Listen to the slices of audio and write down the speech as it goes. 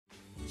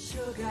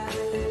Oh,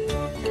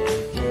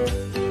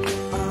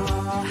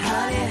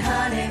 honey,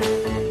 honey,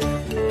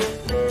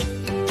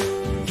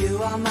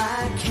 you are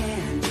my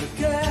candy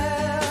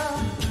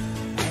girl.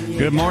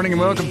 Good morning and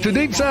welcome to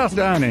Deep South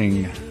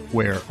Dining,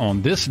 where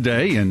on this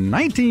day in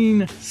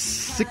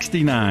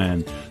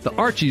 1969, the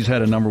Archies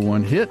had a number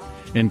one hit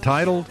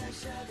entitled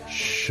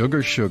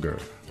Sugar Sugar.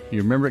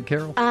 You remember it,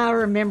 Carol? I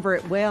remember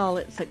it well.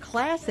 It's a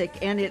classic,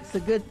 and it's a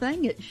good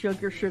thing it's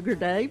Sugar Sugar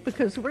Day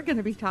because we're going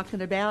to be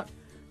talking about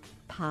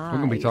pies. We're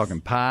going to be talking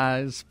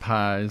pies,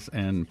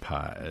 and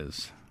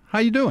pies. How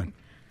you doing?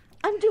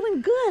 I'm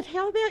doing good.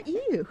 How about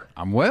you?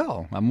 I'm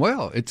well.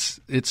 It's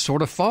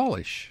sort of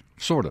fallish,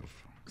 sort of.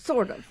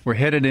 Sort of. We're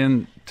headed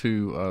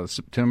into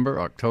September,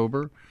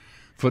 October,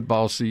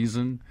 football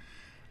season,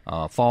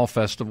 fall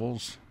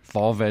festivals,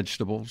 fall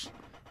vegetables.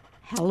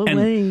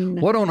 Halloween.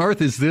 And what on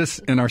earth is this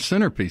in our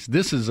centerpiece?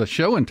 This is a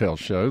show and tell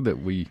show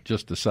that we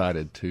just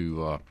decided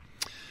to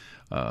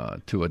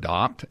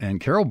adopt,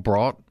 and Carol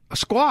brought a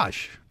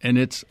squash, and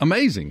it's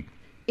amazing.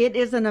 It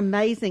is an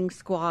amazing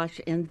squash,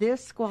 and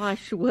this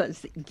squash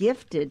was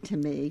gifted to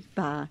me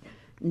by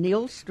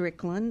Neil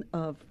Strickland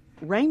of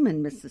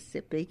Raymond,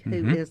 Mississippi,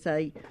 who is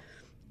a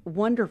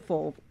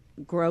wonderful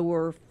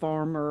grower,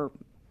 farmer,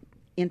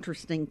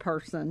 interesting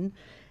person.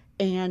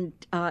 And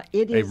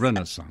it is a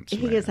Renaissance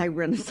man. He is a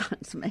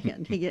Renaissance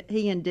man.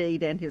 He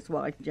indeed, and his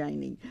wife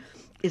Janie,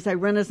 is a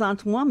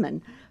Renaissance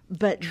woman.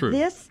 But True.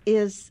 This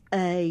is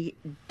a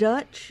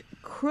Dutch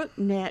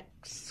crookneck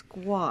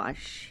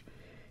squash.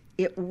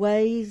 It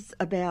weighs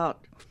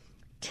about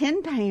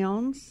 10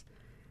 pounds,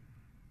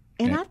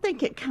 and I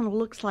think it kind of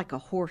looks like a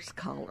horse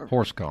collar.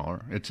 Horse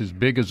collar. It's as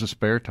big as a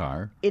spare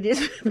tire. It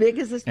is as big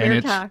as a spare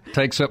and tire. It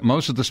takes up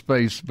most of the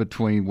space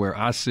between where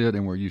I sit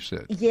and where you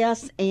sit.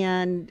 Yes,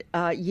 and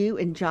you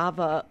and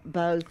Java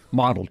both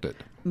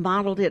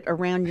Modeled it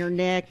around your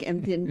neck,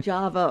 and then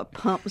Java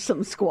pumped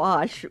some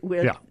squash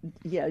with,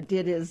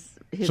 did his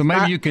so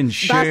maybe you can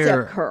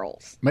share bicep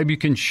curls. Maybe you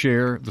can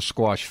share the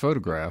squash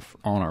photograph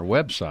on our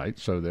website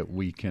so that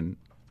we can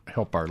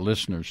help our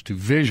listeners to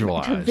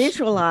visualize this,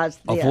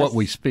 of what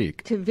we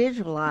speak. To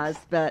visualize,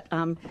 but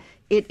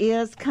it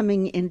is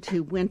coming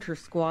into winter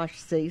squash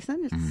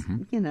season. It's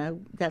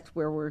that's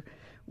where we're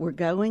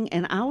going,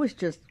 and I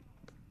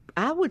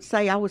would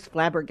say I was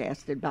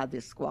flabbergasted by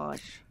this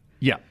squash.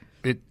 Yeah.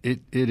 It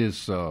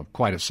is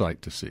quite a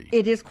sight to see.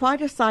 It is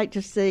quite a sight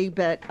to see,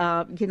 but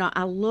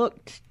I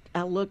looked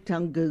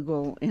on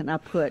Google and I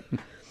put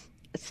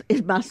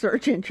in my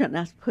search engine,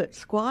 I put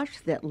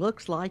squash that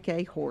looks like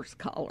a horse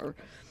collar.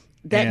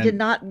 That did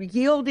not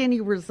yield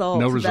any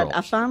results. No results. But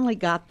I finally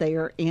got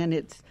there, and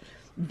it's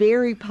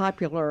very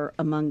popular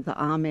among the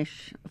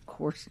Amish. Of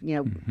course,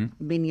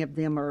 many of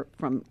them are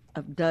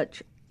of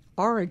Dutch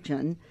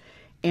origin.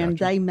 And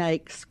Gotcha. They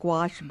make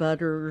squash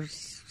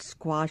butters,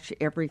 squash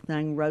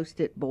everything,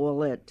 roast it,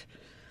 boil it.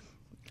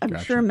 I'm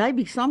sure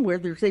maybe somewhere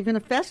there's even a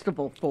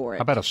festival for it.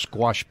 How about a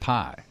squash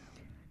pie?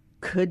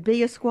 Could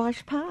be a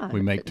squash pie.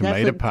 We make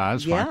tomato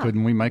pies. Why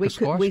couldn't we make a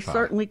squash pie? We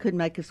certainly could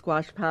make a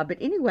squash pie. But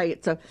anyway,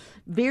 it's a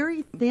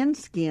very thin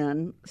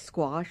skin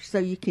squash, so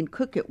you can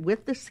cook it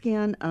with the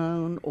skin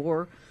on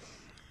or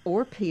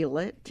peel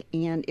it.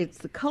 And it's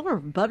the color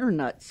of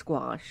butternut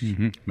squash.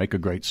 Mm-hmm. Make a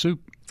great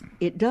soup.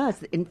 It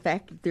does. In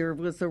fact, there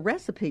was a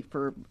recipe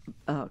for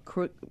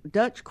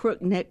Dutch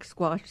crookneck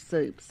squash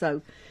soup.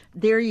 So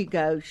there you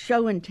go,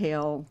 show and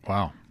tell.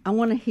 Wow. I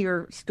want to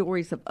hear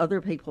stories of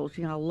other people's.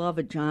 I love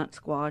a giant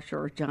squash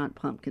or a giant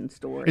pumpkin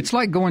story. It's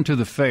like going to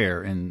the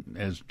fair, and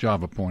as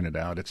Java pointed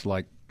out, it's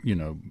like,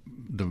 the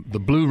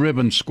blue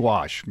ribbon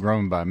squash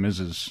grown by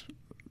Mrs.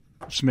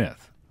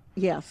 Smith.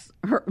 Yes,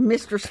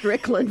 Mr.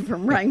 Strickland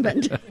from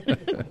Raymond.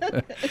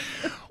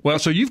 Well,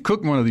 so you've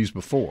cooked one of these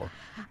before.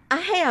 I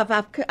have.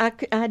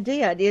 I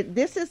did.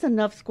 This is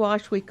enough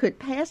squash we could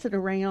pass it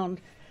around.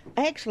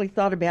 I actually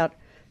thought about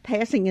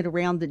passing it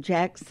around the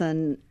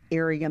Jackson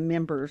area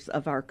members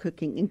of our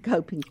Cooking and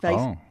Coping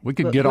Facebook. Oh, we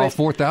could get all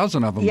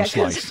 4,000 of them to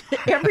slice.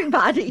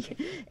 everybody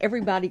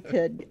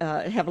could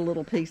have a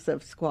little piece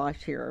of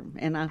squash here,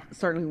 and I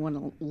certainly want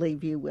to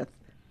leave you with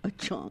a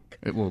chunk.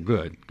 Well,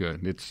 good.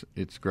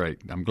 It's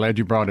great. I'm glad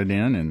you brought it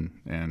in,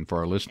 and for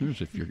our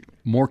listeners, if you're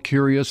more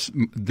curious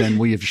than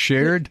we have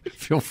shared,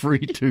 feel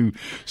free to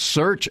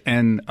search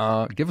and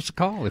give us a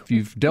call if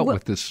you've dealt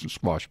with this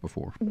squash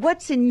before.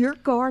 What's in your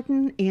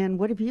garden, and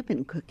what have you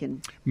been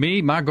cooking?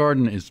 My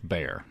garden is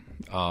bare.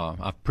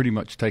 I've pretty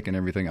much taken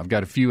everything. I've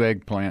got a few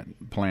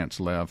plants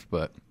left,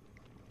 but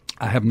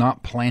I have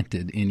not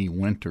planted any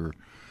winter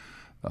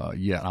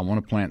yet. I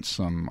want to plant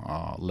some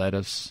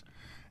lettuce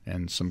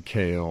and some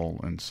kale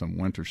and some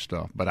winter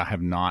stuff, but I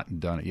have not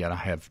done it yet. I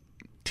have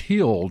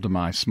tilled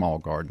my small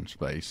garden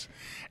space,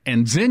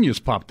 and zinnias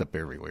popped up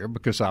everywhere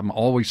because I'm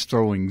always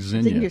throwing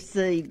zinnia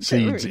seeds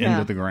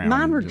into the ground.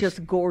 Mine are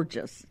just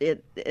gorgeous.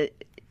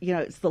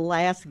 It's the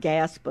last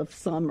gasp of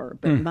summer,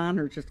 but mine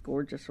are just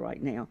gorgeous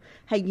right now.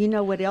 Hey, you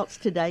know what else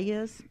today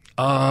is?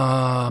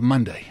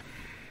 Monday.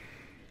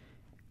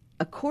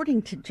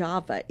 according to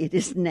Java, it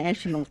is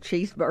National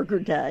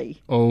Cheeseburger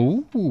Day.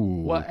 Oh.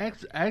 Well,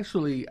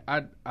 actually,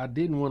 I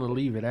didn't want to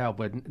leave it out,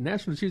 but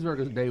National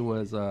Cheeseburger Day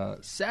was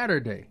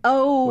Saturday.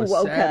 Oh, was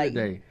okay.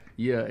 Saturday.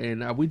 Yeah,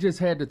 and we just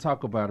had to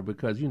talk about it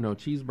because,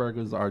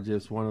 cheeseburgers are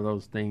just one of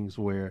those things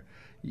where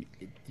you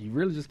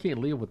really just can't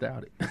live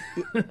without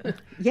it.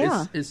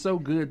 Yeah. It's so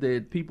good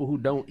that people who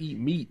don't eat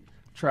meat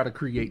try to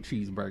create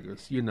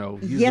cheeseburgers,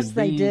 using Yes,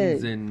 they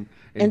beans do.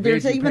 and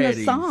there's veggie even patties.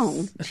 a song,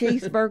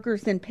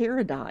 Cheeseburgers in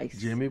Paradise.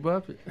 Jimmy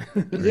Buffett.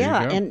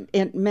 Yeah, go.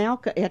 and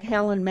Malcolm at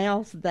Helen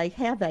Mal's, they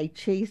have a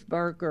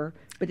cheeseburger,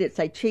 but it's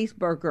a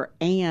cheeseburger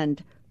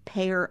and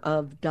pair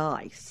of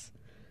dice.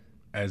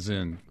 As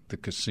in the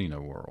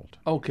casino world.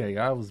 Okay,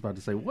 I was about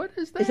to say, what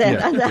is that? Is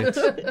that-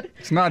 Yeah,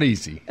 it's not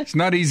easy. It's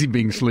not easy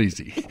being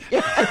sleazy.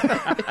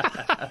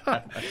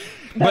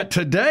 But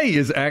today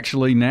is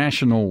actually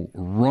National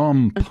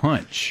Rum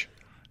Punch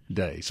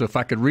Day. So if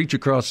I could reach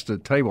across the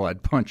table,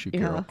 I'd punch you,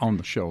 Carol, on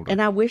the shoulder.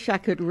 And I wish I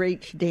could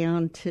reach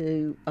down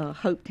to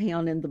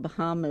Hopetown in the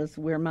Bahamas,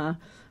 where my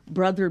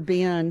brother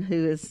Ben,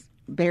 who is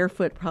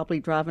barefoot, probably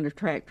driving a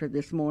tractor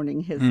this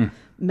morning, has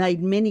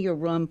made many a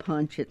rum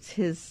punch. It's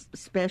his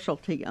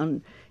specialty.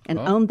 On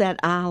that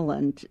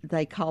island,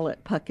 they call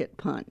it Puckett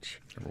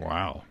Punch.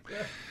 Wow.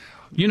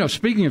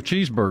 Speaking of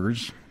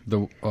cheeseburgers,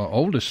 the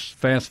oldest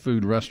fast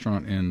food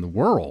restaurant in the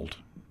world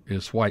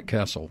is White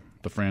Castle,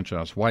 the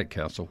franchise White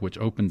Castle, which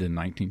opened in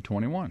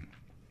 1921.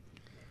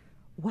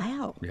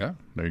 Wow. Yeah,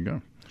 there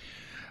you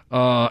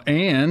go.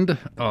 And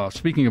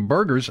speaking of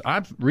burgers,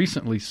 I've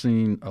recently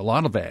seen a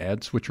lot of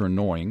ads, which are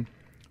annoying,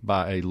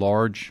 by a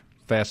large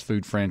fast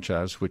food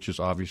franchise, which is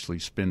obviously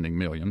spending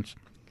millions,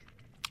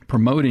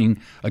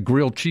 promoting a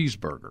grilled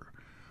cheeseburger,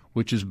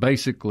 which is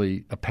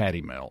basically a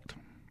patty melt.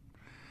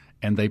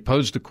 And they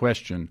posed the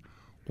question,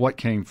 what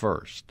came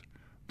first,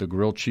 the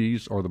grilled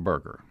cheese or the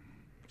burger?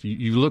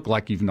 You look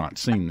like you've not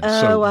seen this.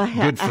 So I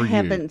good for you.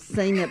 haven't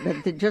seen it,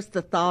 but just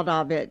the thought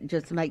of it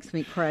just makes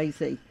me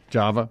crazy.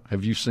 Java,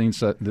 have you seen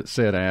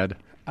said ad?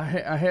 I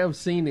have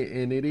seen it,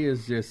 and it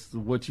is just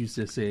what you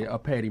just said, a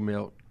patty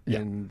melt. Yeah.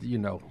 And,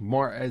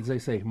 as they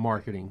say,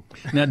 marketing.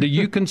 Now, do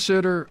you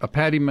consider a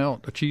patty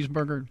melt a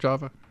cheeseburger,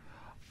 Java?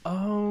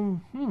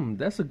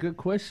 That's a good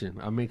question.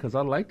 I mean, because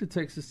I like the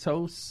Texas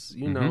toast,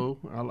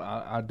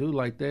 I do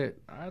like that.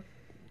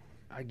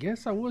 I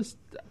guess I was,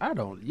 I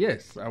don't,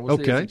 yes, I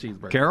would say it's a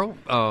cheeseburger. Carol?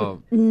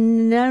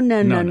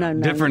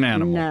 No. Different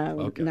animal. No,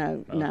 Okay.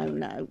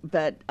 no.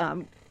 But,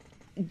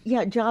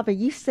 yeah, Java,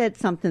 you said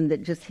something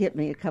that just hit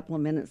me a couple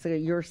of minutes ago.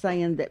 You were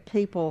saying that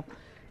people,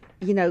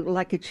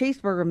 like a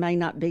cheeseburger may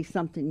not be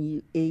something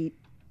you eat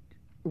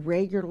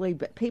regularly,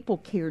 but people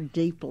care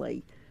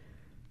deeply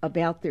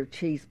about their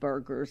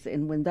cheeseburgers.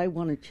 And when they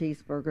want a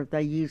cheeseburger,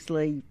 they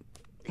usually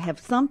have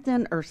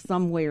something or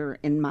somewhere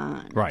in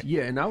mind. Right.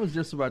 Yeah, and I was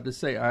just about to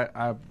say,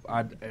 I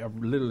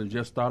literally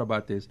just thought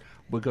about this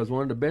because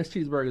one of the best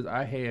cheeseburgers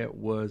I had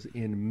was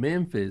in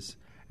Memphis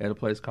at a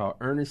place called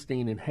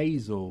Ernestine and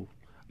Hazel,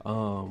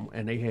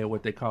 and they had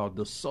what they call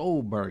the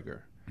Soul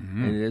Burger,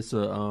 and it's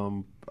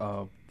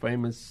a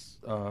famous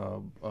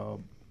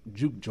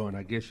juke joint,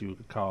 I guess you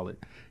could call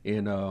it.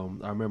 And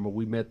I remember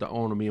we met the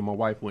owner. Me and my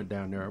wife went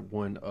down there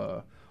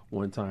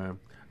one time.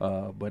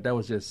 But that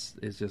was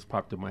it just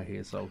popped in my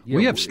head. So yeah,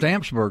 we have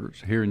Stamps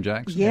Burgers here in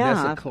Jackson. Yeah. and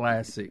that's a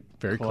classic.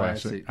 Very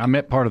classic. I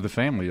met part of the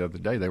family the other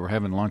day. They were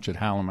having lunch at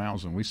Howlin'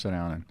 Mouse, and we sat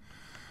down and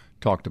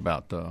talked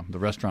about the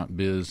restaurant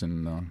biz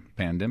and the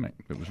pandemic.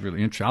 It was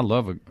really interesting. I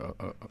love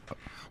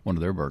one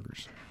of their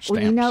burgers.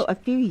 Stamps. Well, a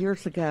few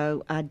years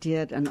ago, I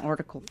did an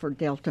article for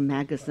Delta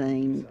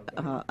Magazine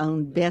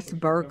on best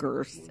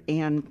burgers,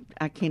 and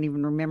I can't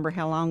even remember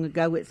how long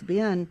ago it's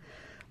been,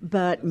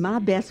 but my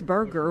best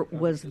burger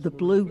was the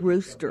Blue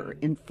Rooster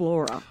in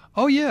Flora.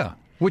 Oh, yeah,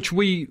 which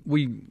we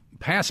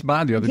passed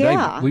by the other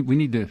Yeah. day. We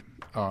need to...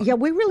 Yeah,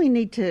 we really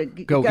need to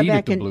Go eat back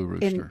at the and, Blue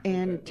Rooster.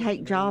 and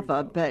take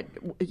Java. But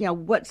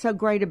what's so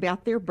great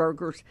about their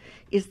burgers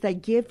is they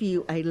give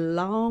you a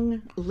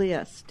long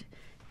list,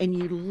 and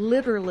you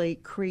literally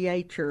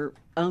create your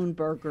own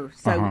burger.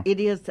 So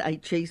it is a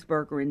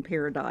cheeseburger in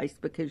paradise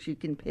because you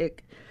can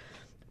pick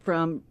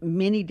from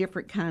many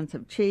different kinds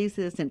of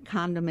cheeses and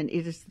condiment.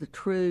 It is the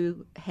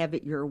true have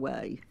it your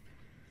way.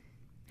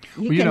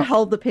 You can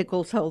hold the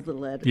pickles, hold the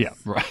lettuce. Yeah,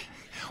 right.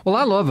 Well,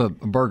 I love a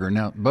burger.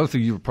 Now, both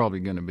of you are probably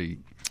going to be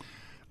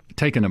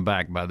taken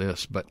aback by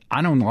this, but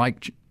I don't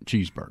like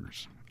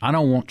cheeseburgers. I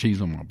don't want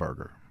cheese on my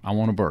burger. I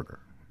want a burger.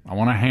 I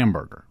want a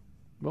hamburger.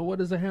 But what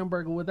is a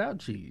hamburger without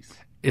cheese?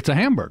 It's a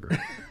hamburger.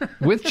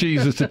 With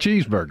cheese, it's a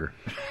cheeseburger.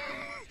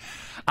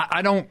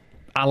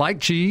 I like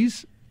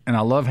cheese, and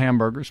I love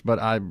hamburgers, but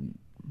I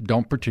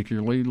don't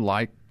particularly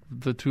like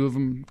the two of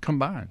them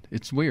combined.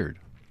 It's weird.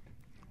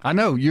 I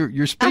know,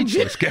 you're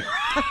speechless, Carol.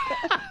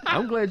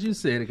 I'm glad you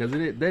said it because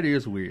that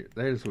is weird.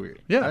 That is weird.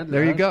 Yeah,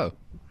 there you go.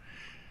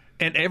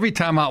 And every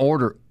time I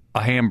order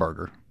a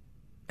hamburger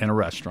in a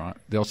restaurant,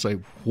 they'll say,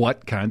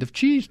 what kind of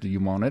cheese do you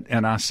want it?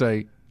 And I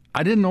say,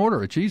 I didn't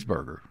order a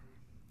cheeseburger.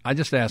 I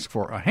just asked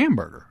for a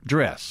hamburger,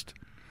 dressed.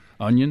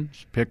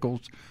 Onions,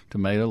 pickles,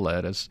 tomato,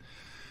 lettuce.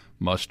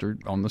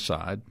 mustard on the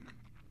side.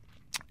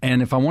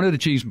 And if I wanted a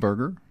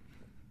cheeseburger,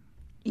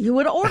 You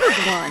would have ordered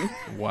one.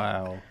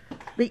 Wow.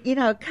 But, you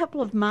know, a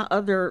couple of my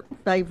other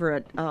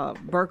favorite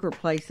burger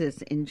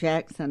places in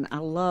Jackson, I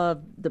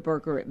love the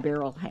burger at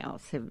Barrel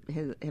House. Have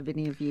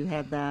any of you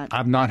had that?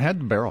 I've not had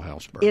the Barrel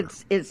House burger.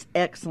 It's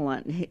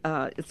excellent.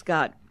 It's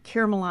got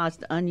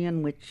caramelized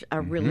onion, which I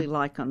really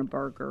like on a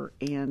burger,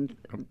 and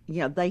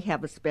they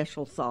have a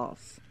special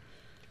sauce.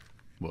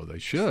 Well, they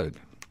should.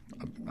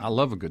 I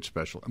love a good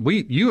special.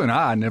 You and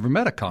I never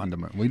met a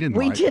condiment. We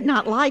did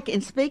not like.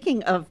 And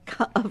speaking of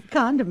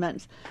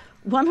condiments,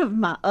 one of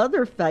my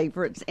other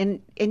favorites,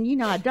 and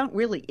I don't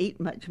really eat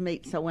much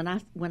meat, so when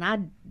I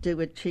do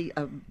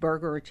a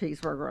burger or a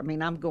cheeseburger, I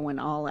mean I'm going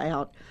all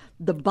out.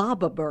 The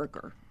Baba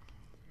Burger.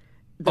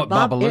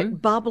 Babalu?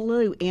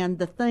 Babalu, and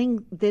the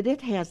thing that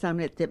it has on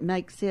it that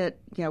makes it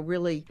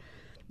really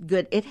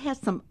good, it has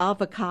some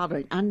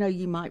avocado. I know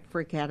you might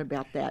freak out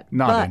about that.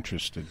 Not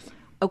interested.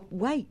 Oh,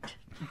 wait.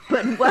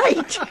 But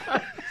wait.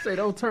 Say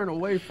don't turn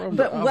away from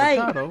but the wait.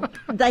 avocado.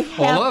 They have,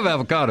 I love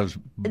avocados,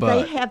 but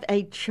they have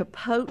a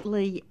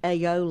chipotle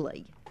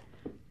aioli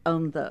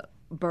on the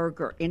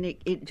burger, and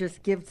it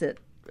just gives it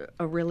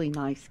a really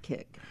nice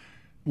kick.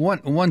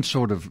 one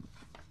sort of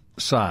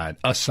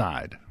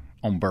aside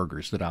on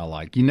burgers that I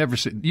like.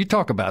 You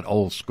talk about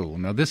old school.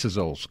 Now this is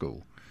old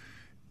school.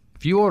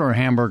 If you order a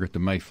hamburger at the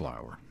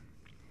Mayflower,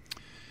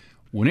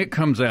 when it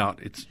comes out,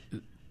 it's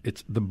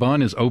the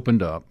bun is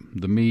opened up,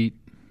 the meat,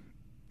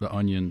 the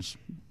onions,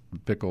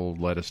 pickled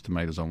lettuce,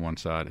 tomatoes on one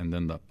side, and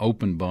then the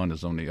open bun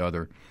is on the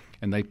other,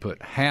 and they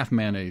put half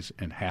mayonnaise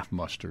and half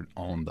mustard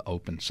on the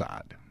open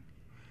side.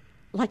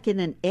 Like in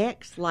an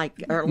X, No,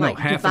 like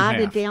half divided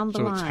and half. down the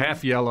so line. it's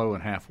half yellow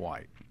and half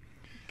white.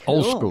 Cool.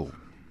 Old school.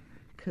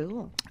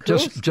 Cool.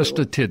 Just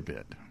a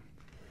tidbit.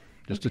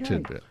 Just Okay. a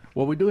tidbit.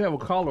 Well, we do have a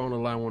caller on the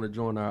line want to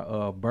join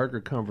our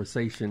burger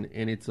conversation,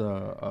 and it's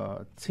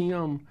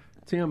Tim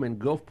in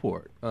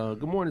Gulfport.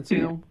 Good morning,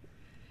 Tim.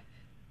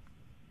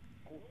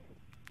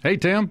 Hey,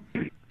 Tim.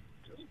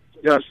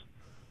 Yes.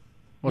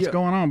 What's Yeah.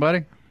 going on,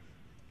 buddy?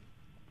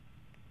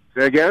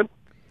 Say again?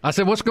 I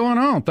said, what's going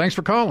on? Thanks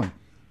for calling.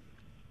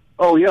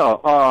 Oh,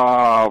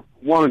 yeah.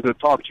 Wanted to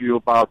talk to you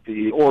about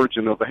the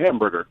origin of the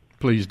hamburger.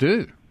 Please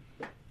do.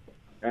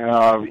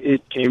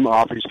 It came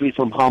obviously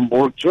from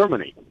Hamburg,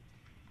 Germany.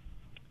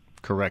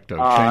 Correcto.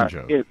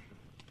 Changeo.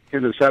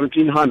 In the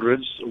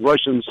 1700s,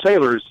 Russian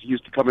sailors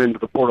used to come into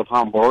the port of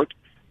Hamburg,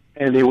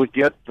 and they would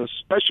get the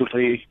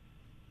specialty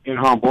in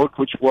Hamburg,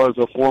 which was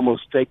a form of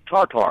steak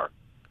tartare.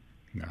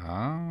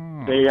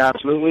 Oh. They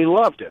absolutely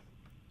loved it,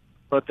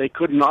 but they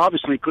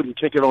obviously couldn't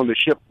take it on the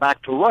ship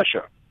back to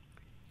Russia.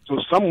 So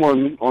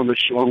someone on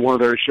one of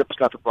their ships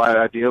got the bright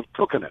idea of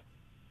cooking it,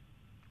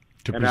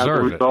 To and as a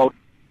preserve it. result,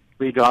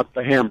 we got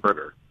the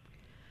hamburger.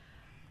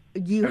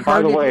 You And by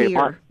heard the it way,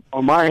 here.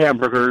 on my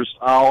hamburgers,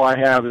 all I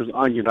have is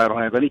onion. I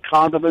don't have any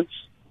condiments,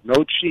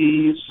 no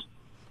cheese,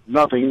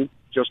 nothing,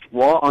 just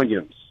raw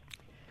onions.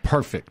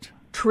 Perfect.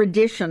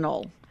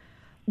 Traditional.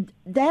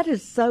 That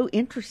is so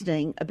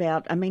interesting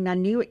I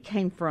knew it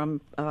came from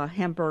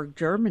Hamburg,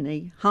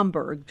 Germany,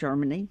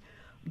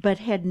 but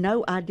had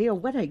no idea.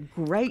 What a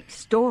great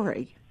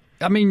story.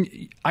 I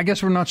mean, I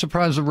guess we're not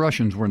surprised the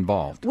Russians were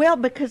involved. Well,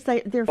 because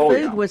their Oh,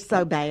 food yeah. was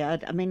so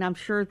bad. I mean, I'm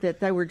sure that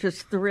they were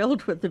just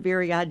thrilled with the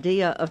very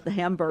idea of the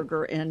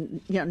hamburger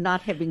and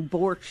not having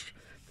borscht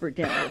for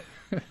dinner.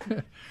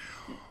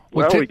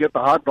 Well, Well, we get the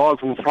hot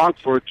dog from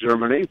Frankfurt,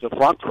 Germany, the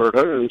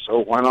Frankfurter, and so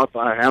why not the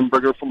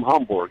hamburger from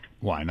Hamburg?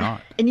 Why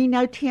not?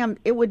 And Tim,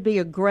 it would be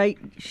a great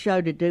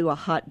show to do a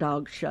hot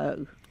dog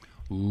show.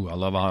 Ooh, I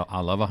love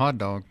a hot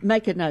dog.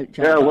 Make a note,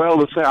 Joe. Yeah,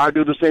 well, I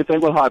do the same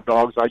thing with hot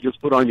dogs. I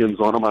just put onions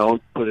on them. I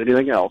don't put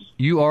anything else.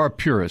 You are a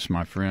purist,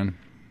 my friend.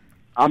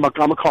 I'm a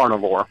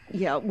carnivore.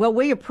 Yeah, well,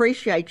 we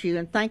appreciate you,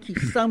 and thank you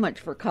so much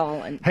for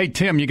calling. Hey,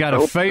 Tim, you got a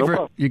No favorite?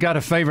 problem. You got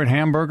a favorite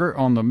hamburger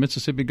on the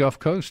Mississippi Gulf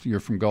Coast? You're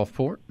from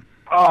Gulfport.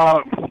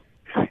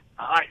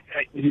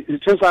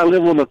 Since I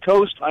live on the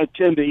coast, I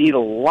tend to eat a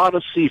lot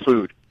of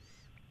seafood.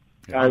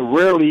 Yeah. I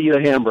rarely eat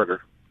a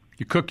hamburger.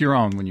 You cook your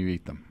own when you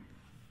eat them.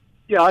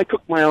 Yeah, I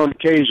cook my own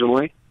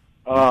occasionally,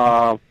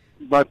 but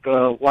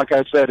like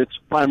I said, it's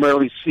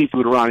primarily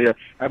seafood around here.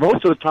 And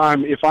most of the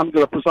time, if I'm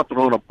going to put something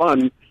on a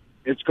bun,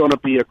 it's going to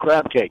be a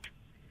crab cake.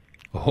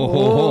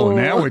 Oh,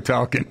 now we're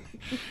talking.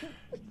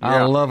 I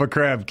Yeah. love a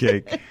crab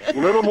cake. A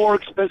little more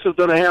expensive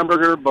than a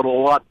hamburger, but a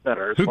lot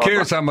better. Who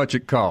cares how much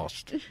it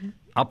costs?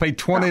 I'll pay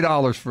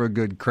 $20 for a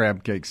good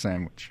crab cake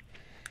sandwich.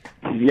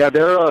 Yeah,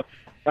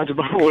 that's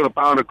about what a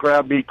pound of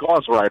crab meat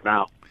costs right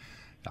now.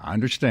 I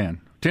understand.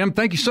 Tim,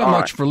 thank you so All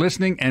much right. for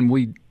listening, and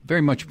we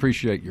very much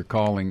appreciate your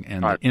calling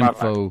and All the right,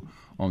 info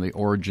on the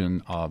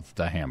origin of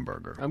the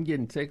hamburger. I'm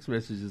getting text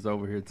messages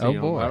over here, Tim.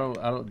 Oh, boy. I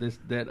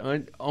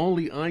don't.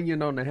 Only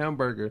onion on the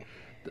hamburger.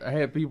 I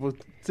had people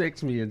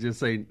text me and just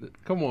say,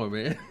 "Come on,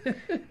 man,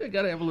 I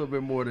gotta have a little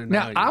bit more than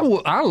Now,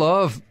 onion." I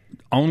love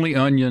only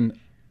onion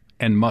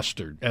and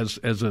mustard as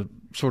a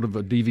sort of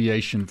a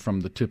deviation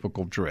from the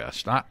typical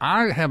dressed.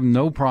 I have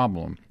no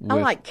problem with. I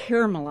like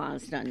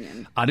caramelized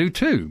onion. I do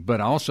too,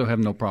 but I also have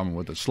no problem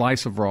with a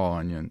slice of raw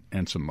onion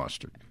and some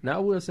mustard. Now I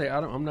will say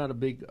I'm not a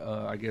big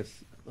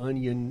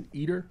onion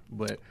eater,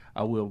 but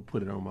I will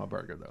put it on my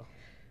burger though.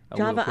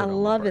 Java, I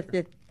love it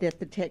that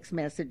the text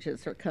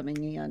messages are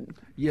coming in.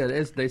 Yeah,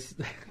 they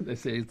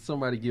say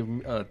somebody give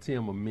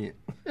Tim a mint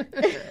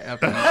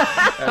after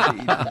he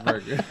eats the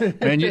burger.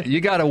 And you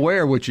got to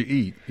wear what you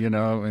eat,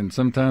 and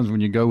sometimes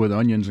when you go with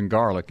onions and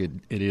garlic,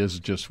 it is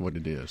just what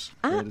it is.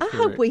 I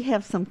hope we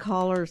have some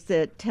callers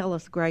that tell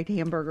us great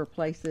hamburger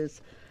places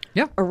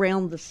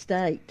around the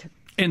state.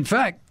 In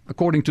fact,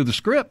 according to the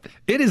script,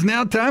 it is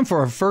now time for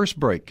our first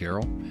break,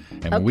 Carol.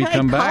 And when we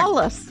come back, call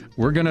us.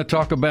 We're going to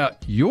talk about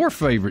your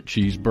favorite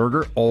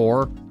cheeseburger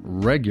or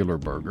regular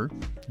burger.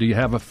 Do you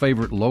have a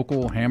favorite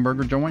local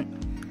hamburger joint?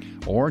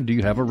 Or do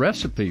you have a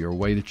recipe or a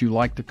way that you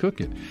like to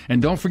cook it?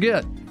 And don't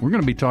forget, we're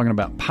going to be talking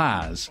about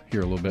pies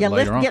here a little bit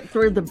later on. Let's get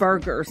through the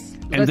burgers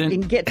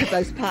and get to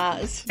those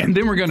pies. And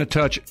then we're going to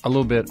touch a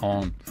little bit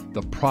on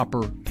the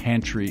proper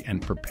pantry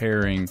and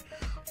preparing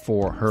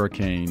for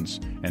hurricanes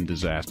and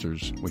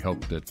disasters. We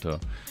hope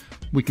that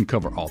we can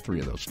cover all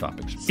three of those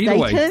topics. Either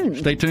way,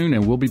 stay tuned,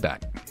 and we'll be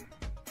back. Did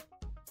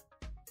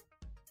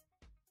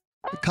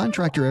a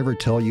contractor ever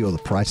tell you the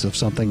price of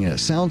something and it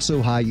sounds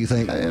so high you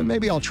think,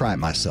 maybe I'll try it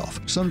myself?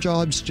 Some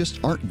jobs just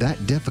aren't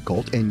that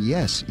difficult, and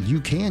yes, you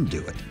can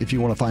do it. If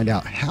you want to find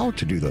out how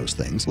to do those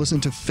things,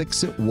 listen to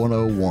Fix It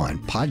 101,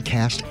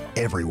 podcast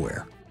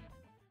everywhere.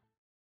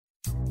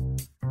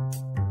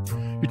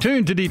 You're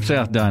tuned to Deep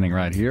South Dining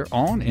right here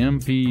on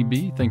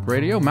MPB Think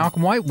Radio.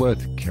 Malcolm White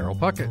with Carol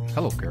Puckett.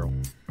 Hello, Carol.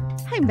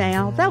 Hey,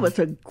 Mal. That was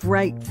a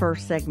great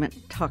first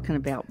segment talking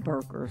about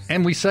burgers.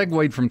 And we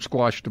segued from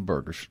squash to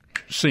burgers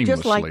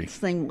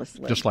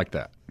seamlessly. Just like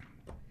that.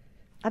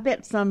 I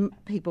bet some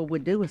people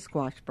would do a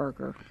squash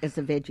burger as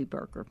a veggie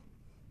burger.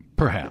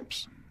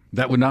 Perhaps.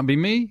 That would not be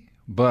me,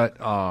 but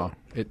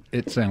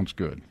it sounds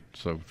good.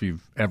 So if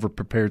you've ever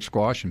prepared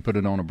squash and put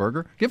it on a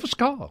burger, give us a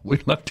call.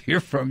 We'd love to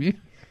hear from you.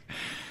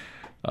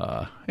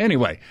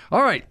 Anyway,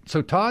 all right.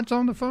 So Todd's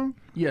on the phone.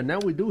 Yeah, now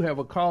we do have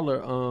a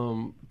caller.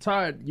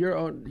 Todd, you're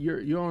on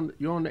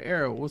the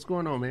air. What's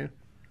going on, man?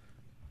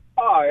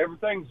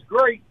 Everything's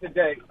great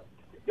today.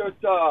 Just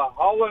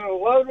hauling a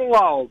load of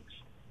logs.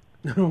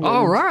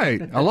 All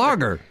right, a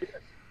logger.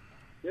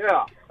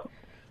 Yeah.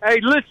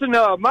 Hey, listen.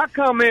 My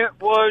comment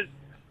was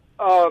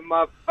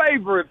my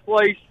favorite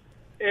place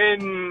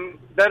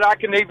that I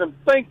can even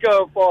think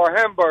of for a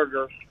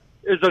hamburger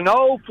is an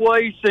old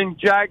place in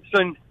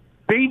Jackson.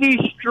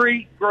 Beatty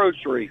Street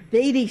Grocery.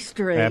 Beatty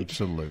Street.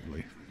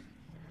 Absolutely.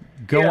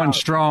 Going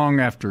strong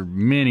after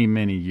many,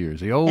 many years.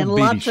 The old and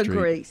Beatty lots Street. Of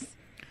grease.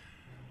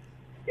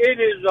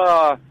 It is,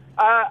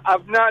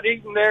 I've not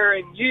eaten there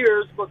in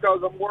years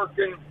because I'm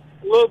working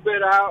a little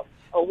bit out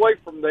away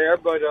from there.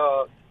 But,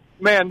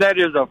 man, that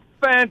is a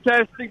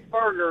fantastic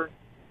burger.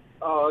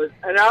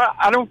 And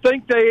I don't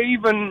think they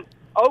even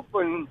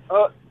open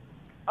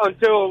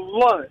until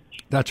lunch.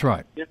 That's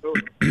right.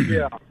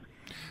 Yeah.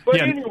 But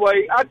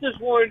anyway, I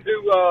just wanted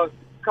to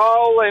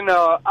call, and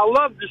I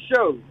love the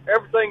show.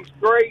 Everything's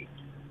great,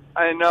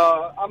 and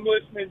I'm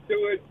listening to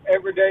it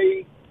every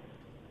day,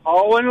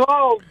 hauling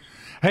logs.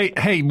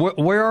 Hey,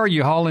 where are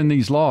you hauling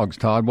these logs,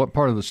 Todd? What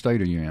part of the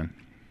state are you in?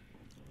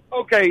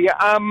 Okay,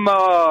 I'm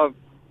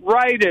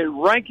right at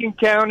Rankin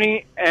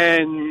County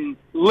and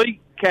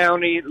Leake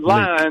County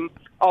line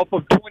off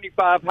of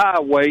 25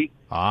 Highway,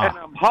 and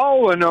I'm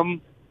hauling them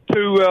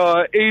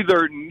to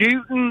either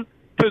Newton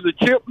to the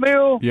chip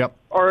mill,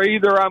 or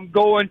either I'm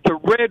going to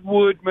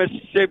Redwood,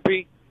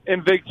 Mississippi,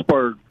 in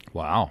Vicksburg.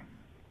 Wow.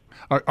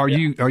 Are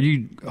you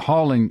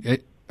hauling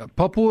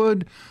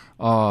pulpwood,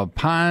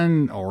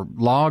 pine, or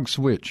log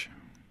switch?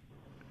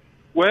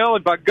 Well,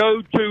 if I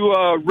go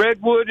to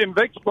Redwood in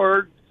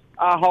Vicksburg,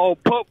 I haul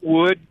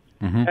pulpwood,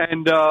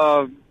 and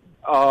I'll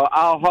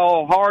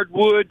haul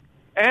hardwood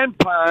and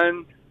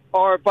pine.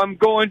 Or if I'm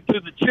going to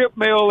the chip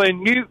mill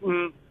in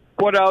Newton,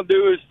 what I'll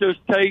do is just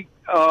take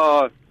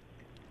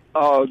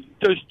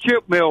just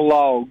chip mill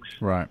logs.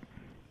 Right.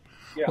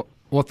 Yeah.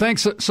 Well,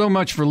 thanks so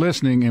much for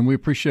listening, and we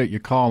appreciate you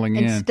calling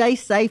in. And stay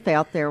safe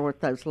out there with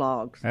those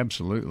logs.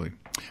 Absolutely.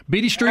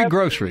 Beatty Street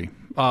Grocery,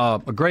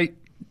 a great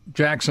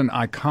Jackson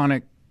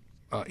iconic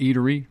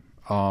eatery,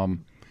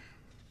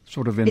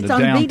 sort of in it's the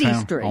on downtown. Beatty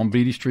Street. On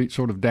Beatty Street,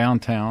 sort of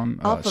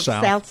downtown. Off of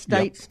South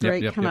State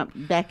Street, come up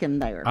back in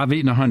there. I've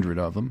eaten 100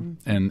 of them,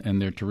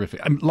 and they're terrific.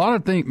 A lot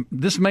of things,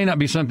 this may not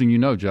be something you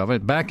know, Java.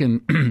 Back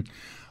in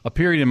a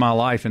period in my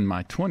life in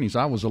my 20s,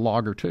 I was a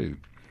logger too.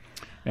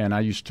 And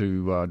I used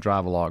to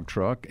drive a log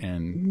truck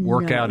and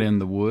work out in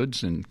the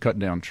woods and cut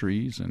down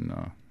trees. And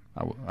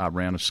I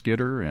ran a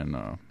skidder.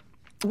 And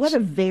what a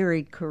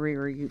varied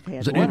career you've had.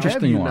 It's an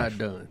interesting life. Not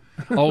done?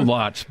 Oh,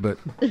 lots. But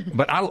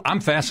I'm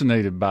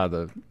fascinated by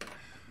the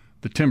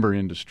timber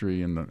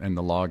industry and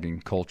the logging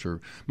culture.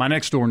 My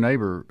next door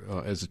neighbor,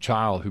 as a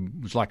child, who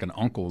was like an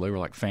uncle, they were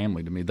like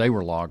family to me. They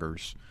were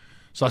loggers,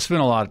 so I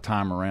spent a lot of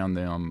time around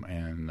them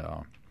and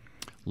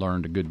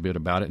learned a good bit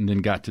about it, and then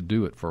got to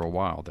do it for a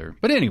while there.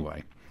 But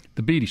anyway,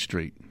 the Beatty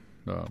Street.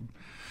 Well,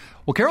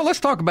 Carol, let's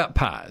talk about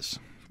pies.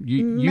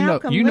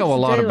 Malcolm, You know a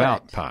let's lot do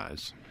about it.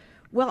 pies.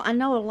 Well, I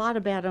know a lot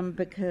about them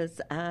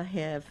because I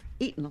have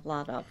eaten a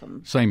lot of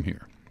them. Same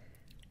here.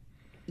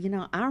 You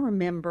know, I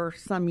remember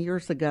some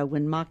years ago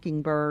when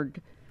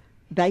Mockingbird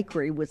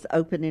Bakery was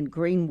open in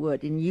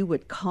Greenwood, and you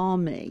would call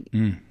me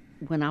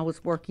when I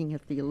was working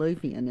at the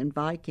Alluvian in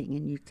Viking,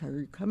 and you'd say, "Are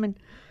you coming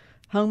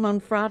home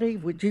on Friday?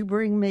 Would you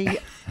bring me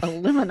a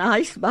lemon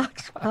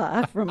icebox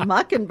pie from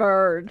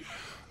Mockingbird?"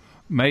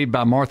 Made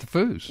by Martha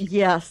Foos.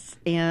 Yes,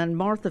 and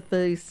Martha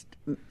Foos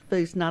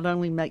not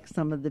only makes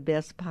some of the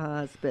best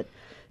pies, but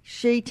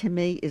she, to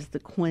me, is the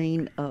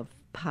queen of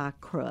pie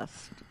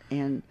crust.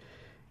 And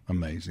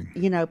Amazing.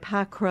 you know,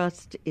 pie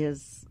crust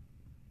is,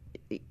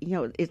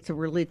 it's a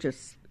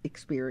religious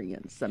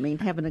experience. I mean,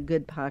 having a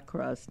good pie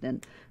crust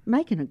and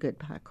making a good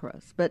pie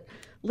crust. But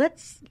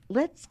let's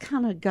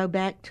kind of go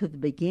back to the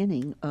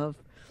beginning of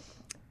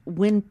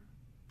when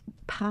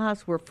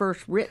pies were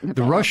first written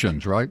about. The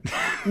Russians, right?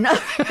 No,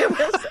 it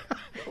was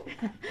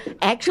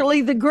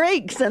actually the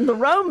Greeks and the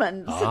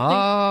Romans.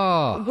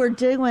 Ah. We're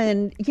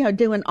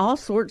doing all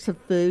sorts of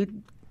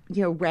food,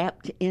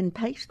 wrapped in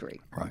pastry.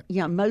 Right.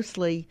 Yeah,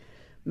 mostly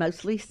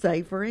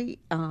savory,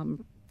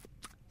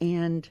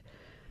 and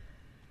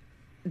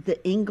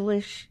the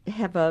English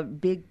have a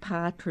big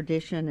pie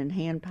tradition and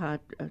hand pie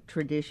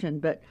tradition,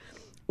 but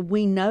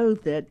we know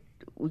that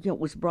it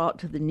was brought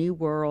to the New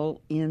World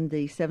in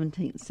the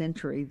 17th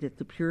century that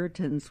the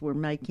Puritans were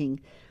making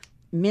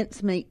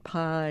mincemeat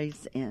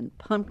pies and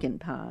pumpkin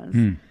pies.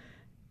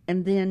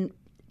 And then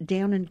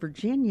down in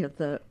Virginia,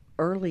 the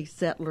early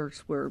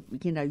settlers were,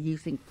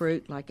 using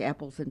fruit like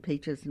apples and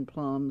peaches and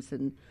plums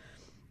and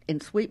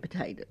sweet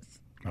potatoes.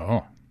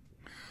 Oh.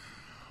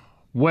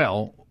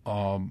 Well,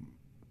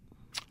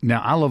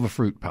 now I love a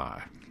fruit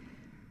pie.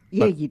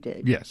 Yeah, you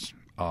do. Yes.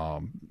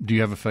 Do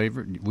you have a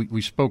favorite?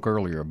 We spoke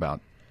earlier about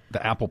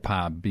the apple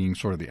pie being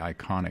sort of the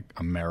iconic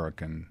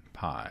American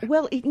pie.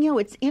 Well,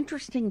 it's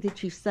interesting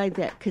that you say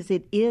that because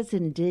it is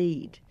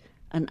indeed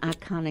an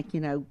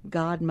iconic,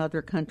 God,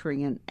 mother,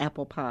 country, and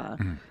apple pie.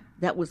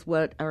 That was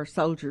what our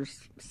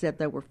soldiers said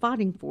they were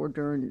fighting for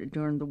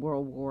during the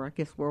World War. I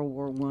guess World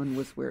War I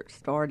was where it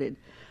started.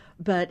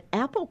 But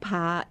apple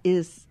pie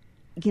is,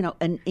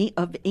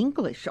 of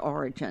English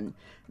origin.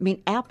 I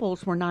mean,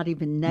 apples were not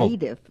even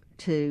native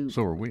to...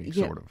 So are we,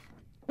 sort of.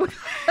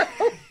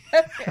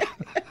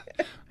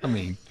 I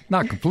mean,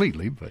 not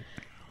completely, but...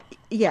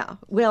 Yeah,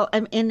 well,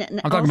 and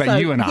I'm talking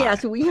about you and I.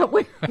 Yes,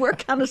 we're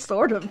kind of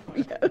sort of,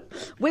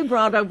 we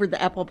brought over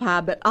the apple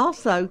pie, but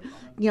also,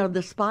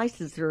 the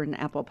spices that are in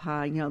apple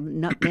pie,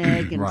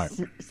 nutmeg and Right.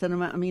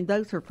 cinnamon. I mean,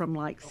 those are from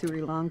like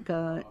Sri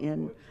Lanka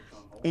and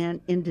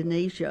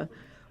Indonesia.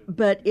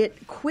 But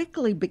it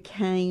quickly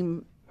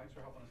became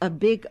a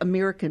big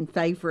American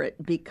favorite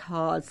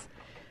because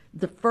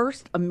the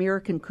first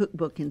American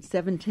cookbook in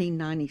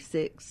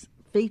 1796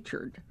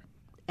 featured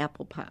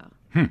apple pie.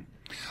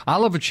 I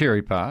love a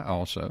cherry pie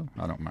also,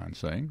 I don't mind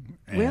saying,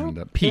 and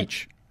Well,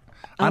 peach.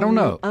 I don't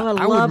know. I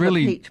would love a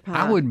really, peach pie.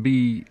 I would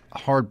be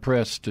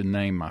hard-pressed to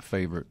name my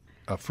favorite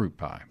fruit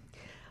pie.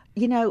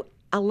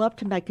 I love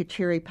to make a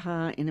cherry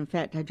pie, and in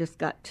fact, I just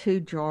got 2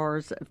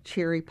 jars of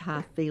cherry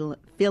pie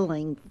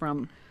filling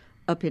from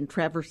up in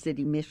Traverse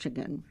City,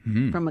 Michigan,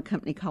 from a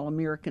company called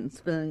American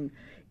Spoon.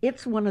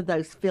 It's one of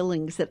those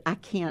fillings that I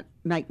can't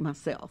make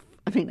myself.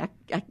 I mean,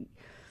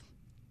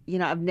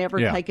 I've never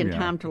taken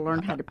time to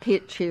learn how to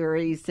pit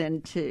cherries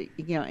and to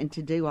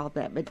do all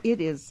that, but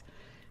it is,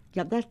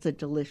 that's a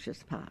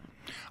delicious pie.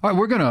 All right,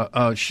 we're going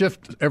to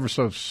shift ever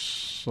so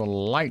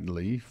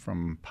slightly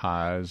from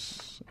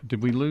pies.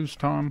 Did we lose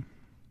Tom?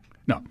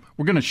 No.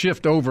 We're going to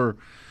shift over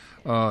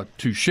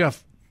to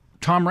Chef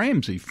Tom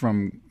Ramsey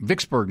from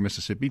Vicksburg,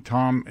 Mississippi.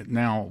 Tom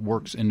now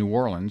works in New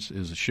Orleans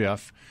as a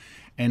chef,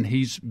 and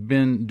he's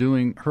been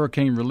doing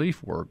hurricane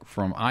relief work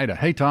from Ida.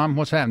 Hey, Tom,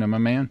 what's happening, my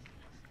man?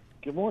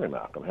 Good morning,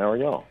 Malcolm. How are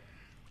y'all?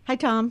 Hey,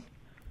 Tom.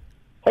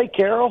 Hey,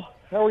 Carol.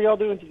 How are y'all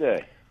doing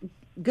today?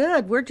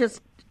 Good. We're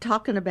just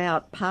talking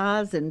about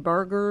pies and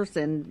burgers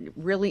and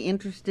really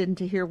interested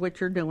to hear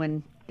what you're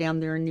doing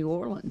down there in New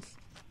Orleans.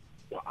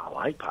 Well, I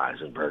like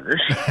pies and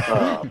burgers.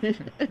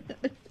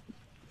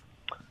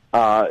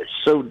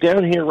 So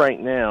down here right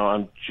now,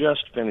 I'm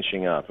just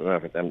finishing up.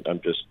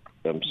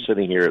 I'm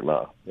sitting here at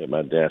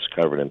my desk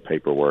covered in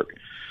paperwork,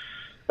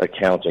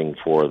 accounting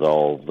for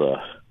all the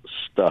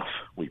stuff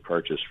we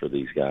purchased for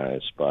these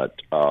guys.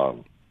 But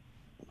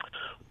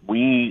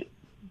we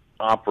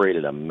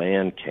operated a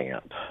man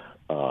camp,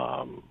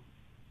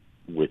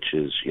 which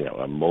is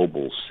a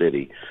mobile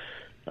city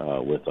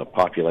with a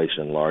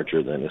population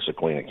larger than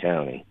Issaquah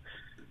County,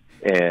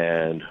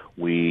 and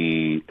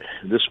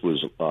this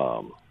was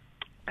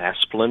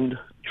Asplund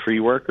tree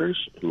workers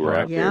who are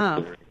out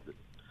there.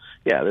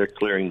 They're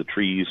clearing the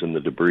trees and the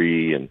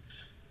debris and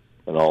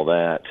all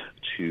that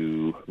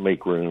to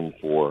make room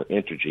for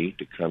Entergy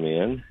to come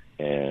in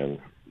and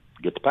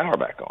get the power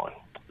back on.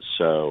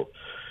 So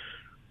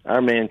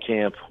Our man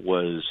camp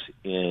was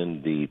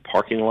in the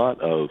parking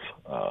lot of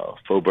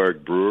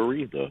Faubourg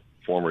Brewery, the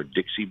former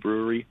Dixie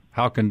Brewery.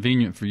 How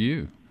convenient for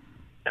you.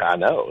 I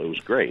know, it was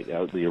great.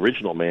 The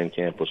original man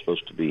camp was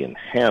supposed to be in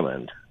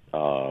Hammond,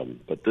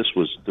 but this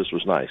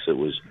was nice. It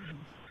was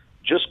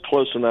just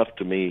close enough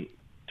to me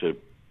to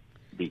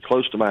be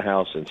close to my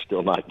house and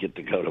still not get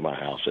to go to my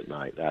house at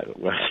night. I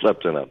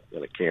slept in a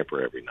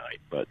camper every night,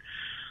 but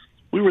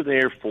we were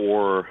there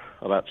for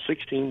about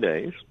 16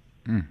 days,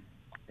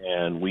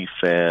 and we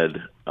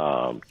fed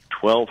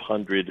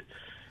 1,200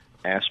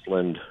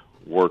 Asplund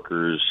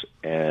workers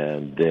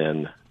and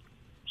then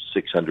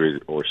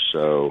 600 or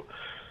so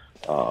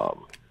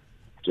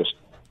just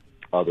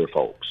other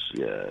folks,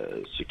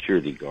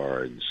 security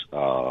guards,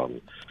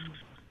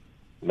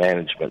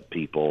 management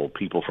people,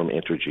 people from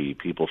Entergy,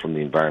 people from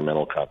the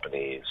environmental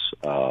companies,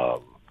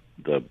 all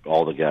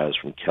the guys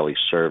from Kelly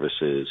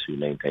Services who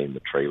maintain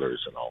the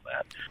trailers and all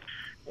that.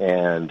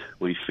 And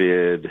we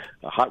fed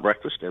a hot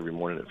breakfast every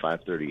morning at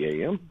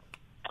 5:30 a.m.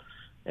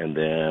 and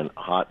then a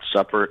hot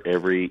supper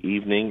every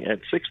evening at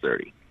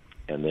 6:30.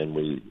 And then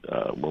we,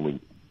 when we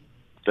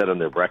fed them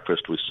their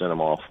breakfast, we sent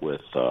them off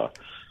with, a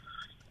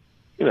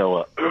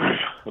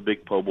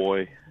big po'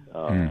 boy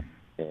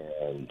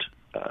and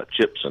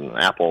chips and an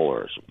apple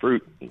or some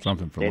fruit and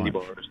something for candy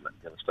lunch. bars and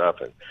that kind of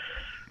stuff, and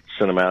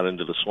sent them out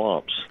into the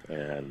swamps.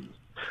 And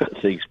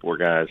these poor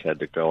guys had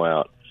to go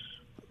out,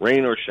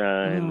 rain or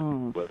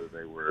shine, whether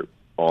they were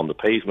on the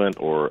pavement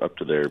or up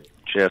to their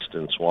chest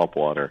in swamp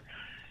water,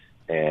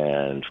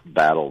 and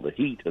battle the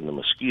heat and the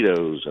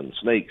mosquitoes and the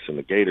snakes and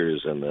the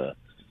gators and the,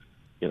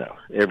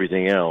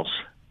 everything else,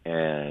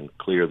 and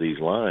clear these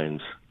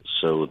lines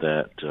so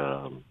that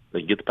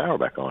they get the power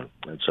back on.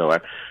 And so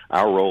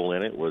our role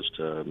in it was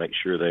to make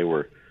sure they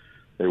were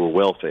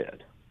well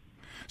fed.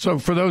 So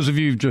for those of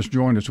you who just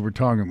joined us, we're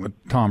talking with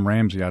Tom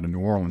Ramsey out of New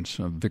Orleans,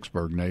 a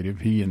Vicksburg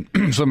native. He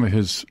and some of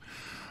his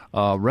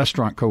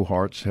restaurant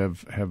cohorts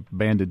have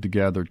banded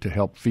together to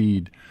help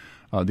feed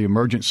the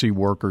emergency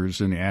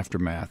workers in the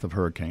aftermath of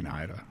Hurricane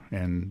Ida,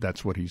 and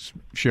that's what he's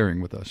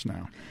sharing with us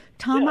now.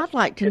 Tom, I'd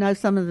like to know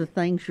some of the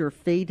things you're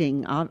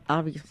feeding.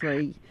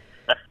 Obviously,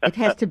 it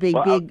has to be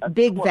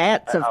big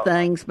vats of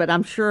things, but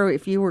I'm sure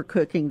if you were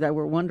cooking, they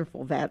were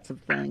wonderful vats of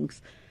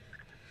things.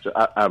 So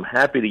I'm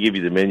happy to give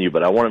you the menu,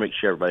 but I want to make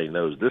sure everybody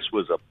knows this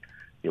was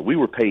we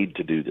were paid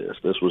to do this.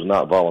 This was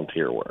not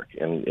volunteer work.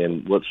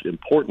 And what's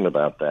important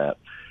about that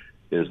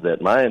is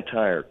that my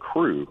entire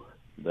crew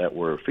that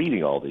were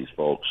feeding all these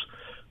folks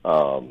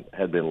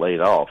had been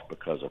laid off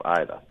because of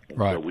Ida. And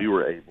right. So we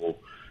were able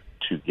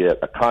to get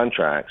a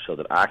contract so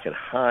that I could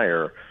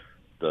hire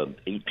the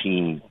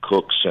 18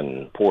 cooks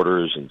and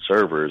porters and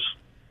servers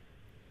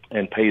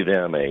and pay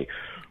them a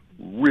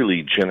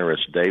really generous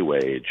day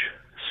wage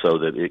so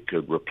that it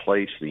could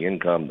replace the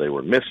income they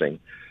were missing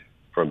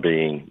from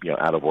being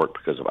out of work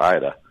because of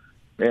Ida,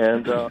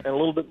 and a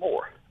little bit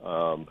more.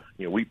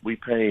 We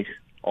pay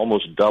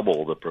almost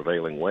double the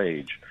prevailing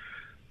wage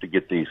to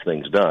get these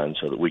things done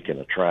so that we can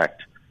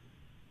attract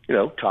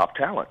top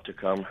talent to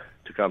come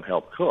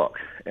help cook.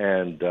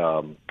 And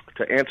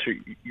to answer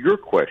your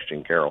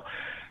question, Carol,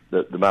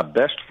 my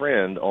best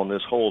friend on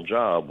this whole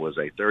job was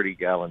a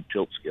 30-gallon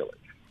tilt skillet.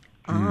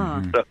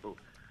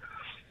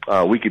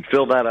 So we could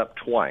fill that up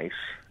twice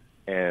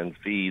and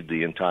feed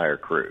the entire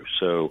crew.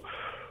 So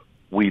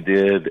we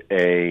did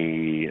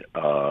a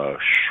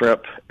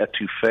shrimp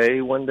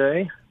etouffee one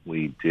day.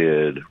 We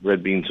did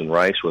red beans and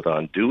rice with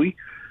andouille.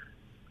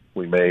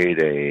 We made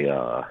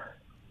a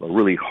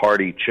really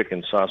hearty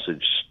chicken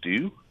sausage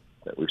stew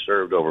that we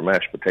served over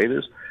mashed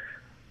potatoes.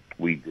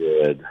 We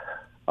did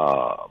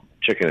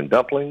chicken and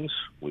dumplings.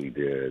 We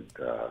did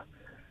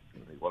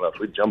what else?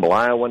 We did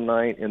jambalaya one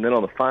night, and then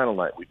on the final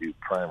night we do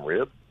prime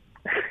rib.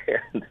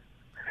 And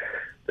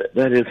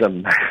that is a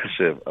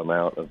massive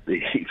amount of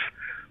beef.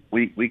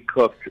 We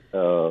cooked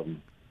right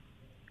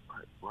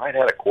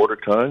at a quarter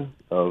ton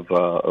of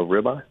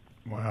ribeye.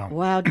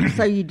 Wow!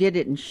 So you did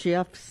it in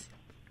shifts.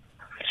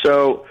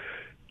 So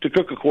to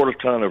cook a quarter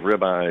ton of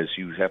ribeyes,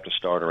 you have to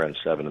start around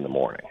 7 in the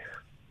morning.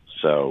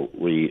 So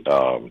we,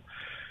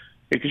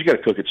 because you got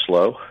to cook it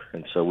slow,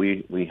 and so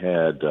we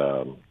had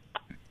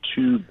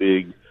 2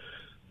 big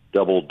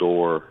double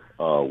door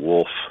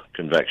Wolf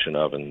convection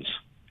ovens,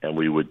 and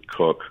we would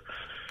cook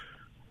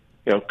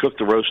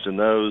the roast in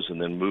those,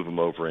 and then move them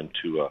over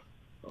into a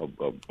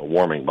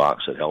warming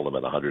box that held them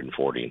at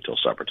 140 until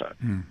supper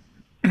time.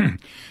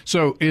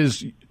 So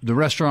is the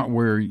restaurant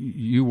where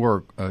you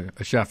work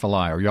a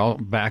Chef-A-Lie? Are y'all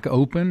back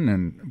open,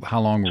 and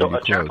how long will you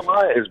close?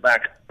 Chef-A-Lie is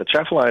back. The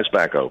Chef-A-Lie is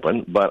back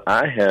open, but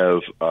I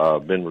have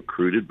been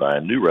recruited by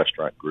a new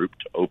restaurant group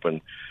to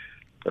open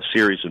a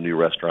series of new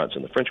restaurants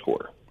in the French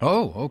Quarter.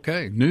 Oh,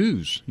 okay.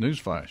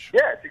 Newsflash.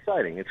 Yeah, it's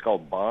exciting. It's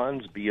called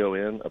Bon's,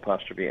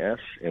 BON''S,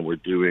 and we're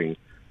doing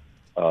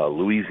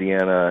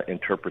Louisiana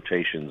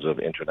interpretations of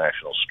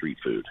international street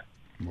food.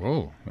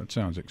 Whoa, that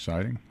sounds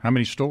exciting. How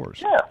many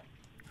stores? Yeah.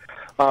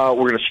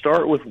 We're going to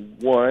start with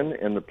 1,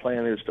 and the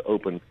plan is to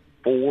open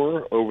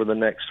 4 over the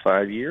next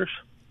 5 years.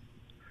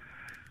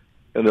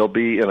 And they'll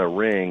be in a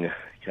ring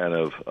kind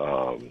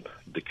of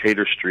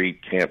Decatur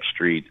Street, Camp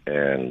Street,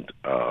 and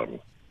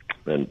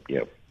then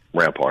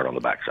Rampart on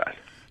the backside.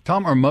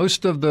 Tom, are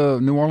most of the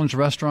New Orleans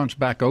restaurants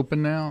back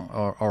open now,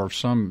 or are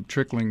some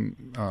trickling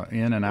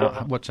in and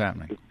out? What's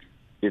happening?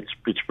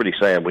 It's pretty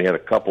sad. We had a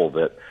couple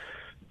that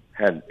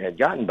had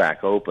gotten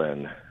back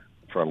open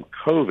from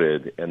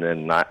COVID, and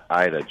then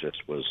Ida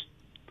just was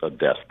a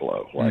death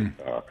blow. Like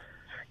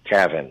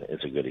Cavan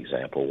is a good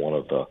example, one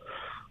of the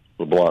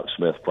LeBlanc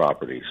Smith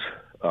properties.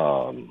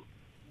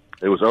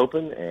 It was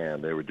open,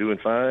 and they were doing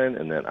fine,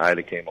 and then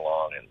Ida came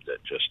along, and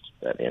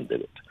that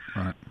ended it.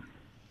 Right.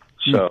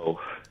 So,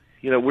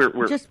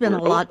 we're just been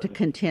a lot to open.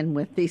 contend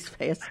with these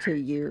past 2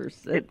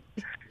 years.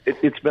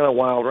 It's been a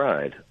wild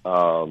ride.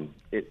 But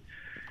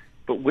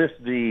with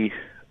the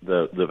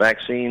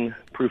vaccine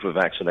proof of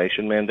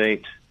vaccination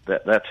mandate,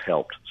 that's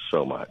helped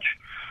so much,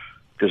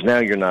 because now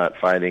you're not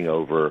fighting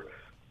over,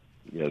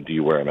 do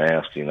you wear a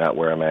mask? Do you not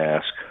wear a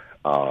mask?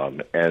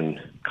 And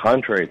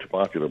contrary to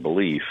popular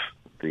belief,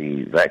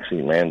 the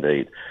vaccine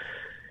mandate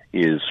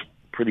is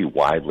pretty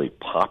widely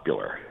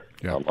popular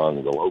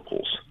among the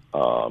locals.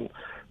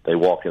 They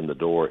walk in the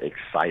door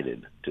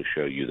excited to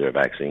show you their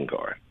vaccine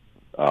card.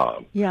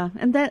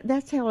 And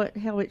that's how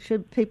it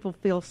should. People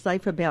feel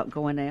safe about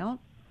going out,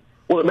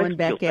 Well, going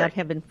back out,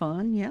 having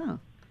fun. Yeah.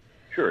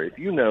 Sure. If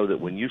you know that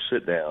when you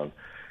sit down,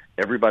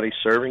 everybody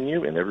serving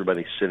you and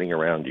everybody sitting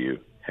around you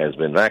has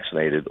been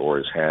vaccinated or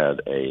has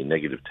had a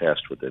negative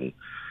test within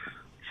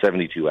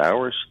 72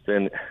 hours,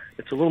 then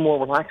it's a little more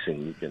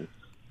relaxing.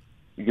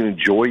 You can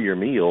enjoy your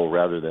meal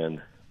rather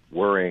than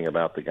worrying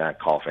about the guy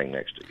coughing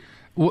next to you.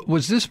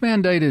 Was this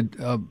mandated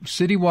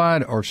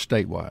citywide or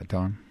statewide,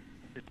 Tom?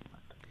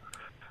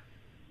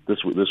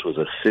 This was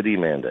a city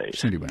mandate.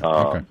 Citywide.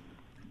 Okay.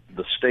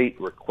 The state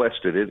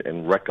requested it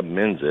and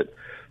recommends it.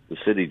 The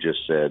city just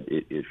said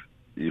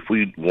if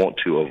we want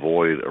to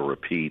avoid a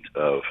repeat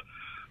of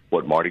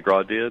what Mardi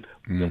Gras did,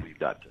 then we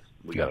got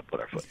to put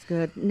our foot. That's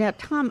good. Now,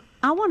 Tom,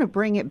 I want to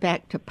bring it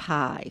back to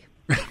pie.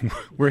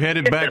 We're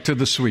headed back to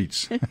the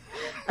sweets.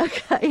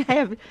 Okay, I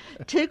have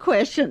two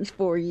questions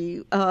for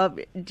you.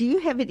 Do you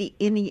have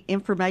any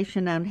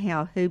information on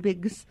how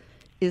Hubig's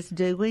is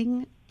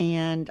doing?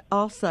 And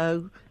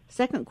also,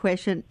 second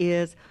question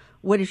is,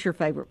 what is your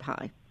favorite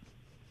pie?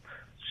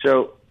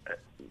 So,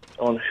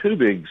 on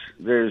Hubig's,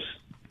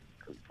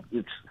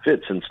 it's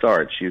fits and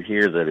starts. You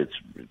hear that it's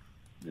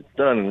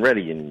done and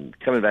ready and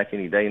coming back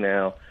any day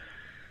now,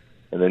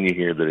 and then you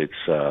hear that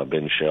it's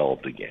been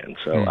shelved again.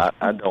 So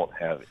I don't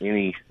have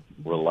any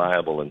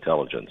reliable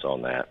intelligence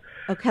on that.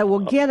 Okay, well,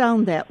 get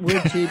on that,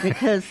 would you?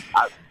 Because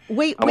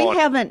we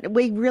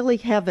really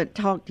haven't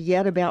talked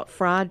yet about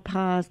fried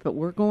pies, but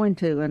we're going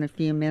to in a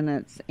few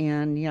minutes.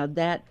 And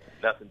that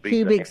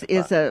Hubig's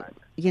is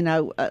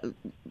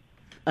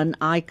an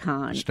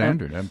icon.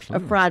 Standard,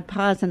 absolutely. Of fried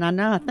pies. And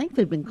I think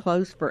they've been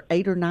closed for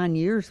 8 or 9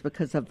 years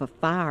because of a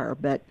fire,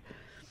 but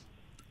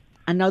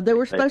I know they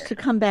were supposed to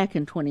come back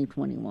in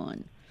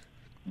 2021.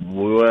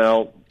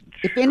 Well,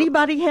 if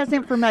anybody has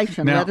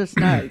information, now, let us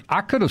know.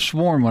 I could have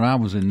sworn when I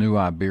was in New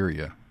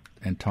Iberia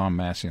and Tom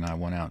Massey and I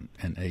went out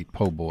and ate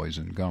po' boys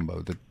and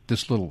gumbo that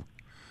this little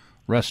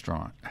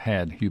restaurant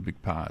had Hubig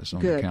pies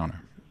on the counter.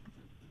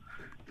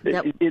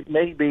 It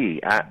may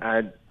be.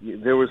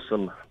 There was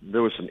some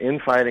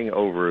infighting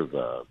over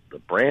the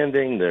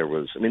branding.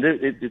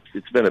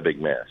 It's been a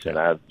big mess, and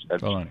I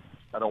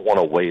don't want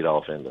to wade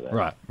off into that.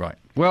 Right.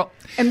 Well,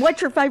 and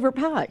what's your favorite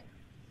pie?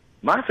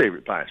 My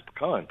favorite pie is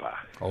pecan pie.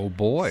 Oh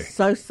boy,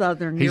 so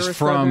southern. He's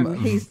from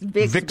He's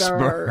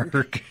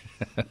Vicksburg.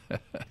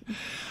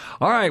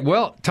 All right.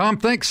 Well, Tom,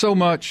 thanks so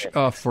much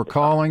for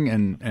calling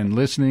and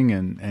listening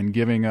and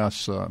giving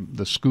us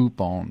the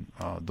scoop on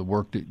the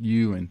work that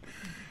you and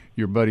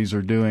your buddies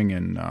are doing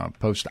in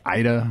post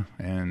Ida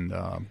and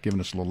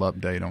giving us a little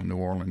update on New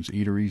Orleans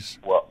eateries.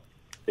 Well,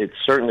 it's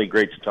certainly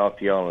great to talk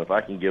to y'all, and if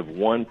I can give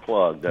one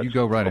plug, that's you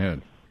go right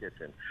ahead.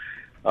 Kitchen.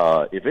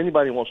 If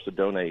anybody wants to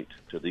donate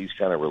to these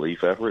kind of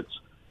relief efforts,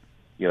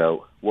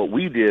 what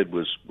we did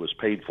was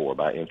paid for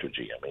by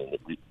Entergy. I mean,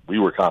 we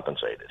were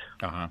compensated.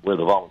 Where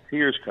the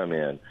volunteers come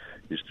in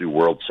is through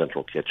World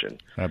Central Kitchen.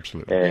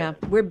 Absolutely. And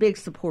we're big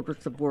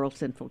supporters of World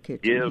Central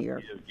Kitchen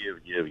here.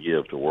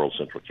 Give to World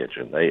Central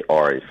Kitchen. They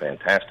are a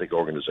fantastic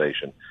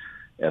organization,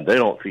 and they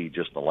don't feed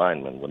just the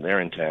linemen. When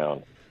they're in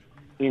town,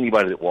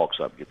 anybody that walks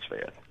up gets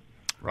fed.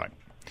 Right.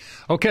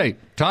 Okay,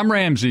 Tom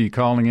Ramsey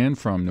calling in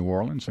from New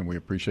Orleans, and we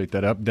appreciate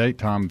that update.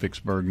 Tom,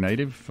 Vicksburg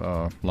native,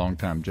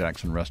 longtime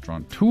Jackson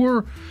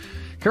restaurateur.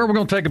 Carol, we're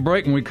going to take a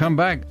break. When we come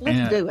back,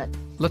 let's do it.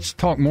 Let's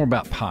talk more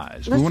about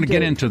pies. We want to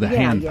get into the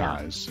hand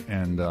pies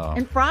and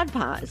fried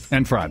pies.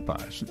 And fried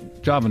pies.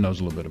 Java knows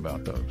a little bit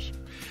about those.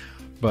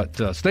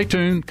 But stay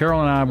tuned.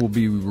 Carol and I will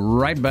be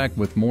right back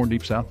with more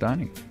Deep South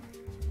Dining.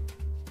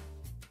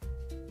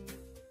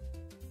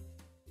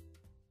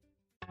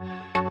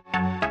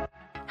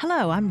 Hello,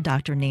 Hello, I'm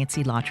Dr.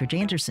 Nancy Lottridge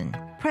Anderson,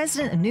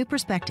 president of New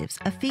Perspectives,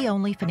 a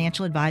fee-only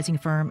financial advising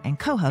firm and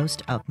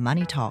co-host of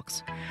Money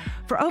Talks.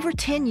 For over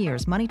 10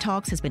 years, Money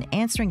Talks has been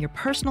answering your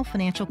personal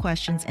financial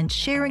questions and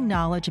sharing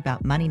knowledge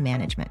about money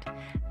management.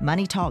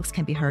 Money Talks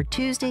can be heard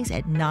Tuesdays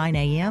at 9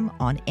 a.m.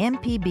 on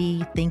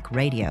MPB Think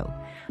Radio.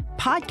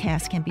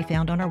 Podcasts can be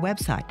found on our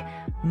website,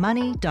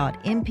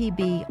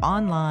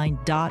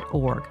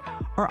 money.mpbonline.org,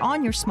 or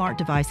on your smart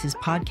device's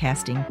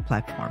podcasting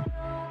platform.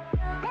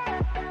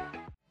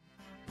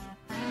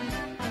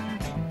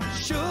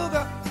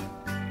 Sugar,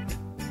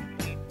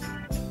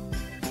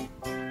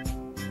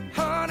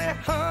 honey,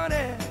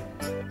 honey.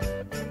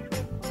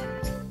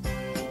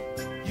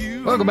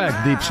 Welcome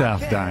back to Deep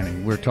South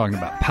Dining. We're talking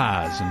about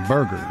pies and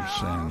burgers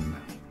and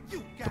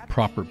the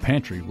proper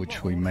pantry,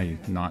 which we may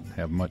not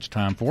have much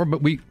time for.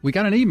 But we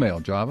got an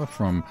email, Java,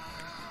 from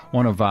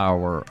one of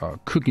our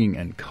cooking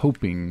and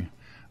coping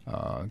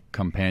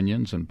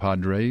companions and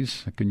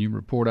padres. Can you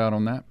report out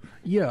on that?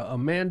 Yeah,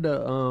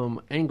 Amanda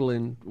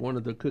Anglin, one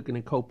of the Cooking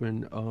and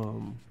Coping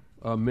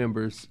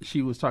members,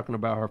 she was talking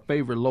about her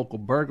favorite local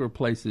burger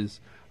places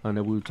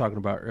that we were talking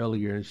about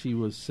earlier, and she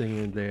was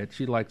saying that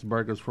she likes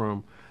burgers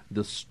from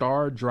the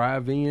Star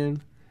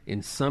Drive-In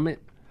in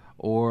Summit,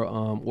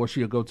 or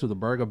she'll go to the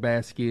Burger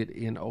Basket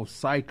in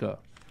Osaka.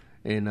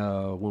 And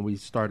when we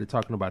started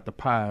talking about the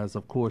pies,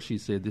 of course, she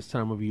said this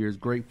time of year is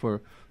great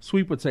for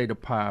sweet potato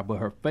pie, but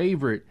her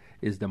favorite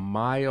is the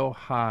Mile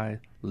High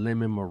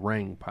lemon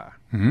meringue pie.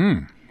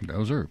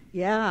 Those are.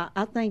 Yeah,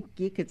 I think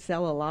you could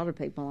sell a lot of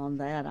people on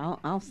that.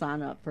 I'll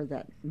sign up for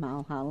that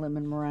Mile High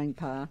lemon meringue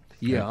pie.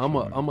 Yeah, I'm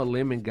a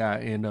lemon guy,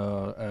 and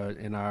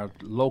our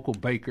local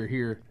baker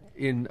here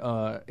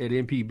at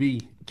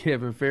MPB,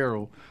 Kevin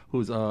Farrell,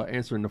 who's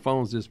answering the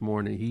phones this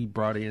morning, he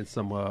brought in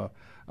some.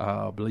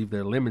 I believe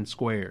they're lemon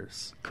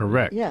squares.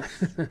 Correct. Yes.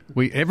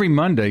 Every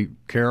Monday,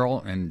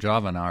 Carol and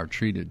Java and I are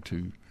treated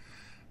to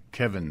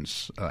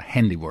Kevin's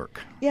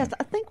handiwork. Yes,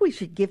 I think we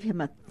should give him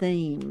a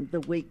theme the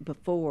week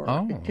before.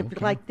 Okay.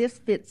 Like this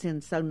fits in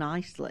so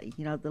nicely.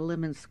 You know, the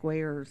lemon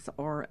squares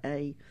are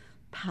a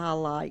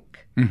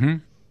pie-like. Mm-hmm.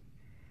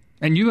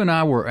 And you and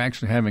I were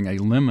actually having a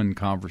lemon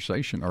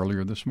conversation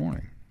earlier this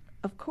morning.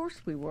 Of course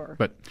we were.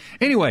 But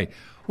anyway,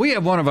 we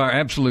have one of our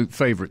absolute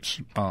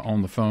favorites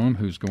on the phone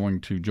who's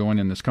going to join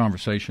in this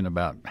conversation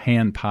about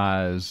hand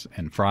pies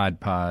and fried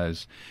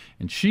pies.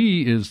 And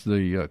she is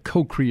the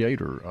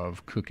co-creator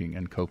of Cooking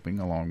and Coping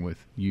along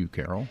with you,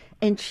 Carol.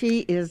 And she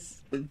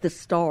is the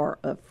star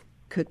of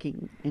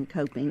Cooking and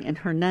Coping. And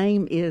her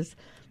name is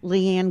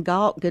Leanne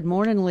Galt. Good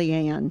morning,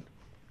 Leanne.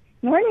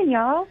 Morning,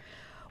 y'all.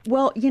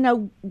 Well, you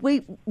know,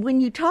 when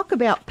you talk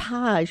about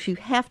pies, you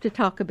have to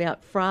talk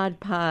about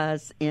fried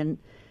pies and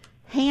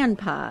hand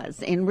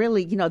pies. And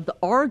really, you know, the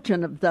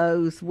origin of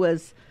those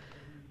was,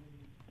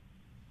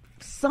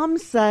 some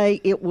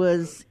say it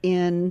was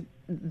in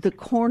the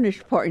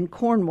Cornish part, in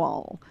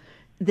Cornwall,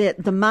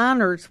 that the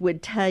miners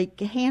would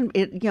take a hand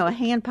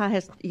pie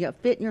has to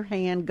fit in your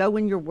hand, go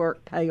in your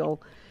work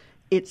pail.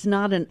 It's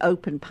not an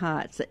open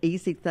pie. It's an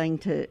easy thing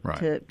to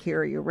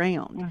carry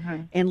around.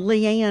 Mm-hmm. And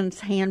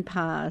Leanne's hand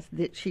pies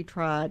that she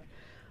tried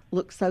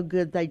looked so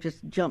good they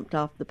just jumped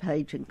off the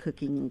page in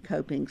Cooking and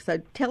Coping. So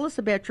tell us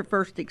about your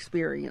first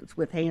experience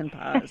with hand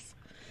pies.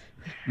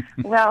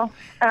 Well,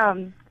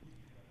 a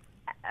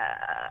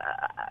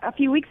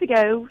few weeks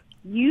ago,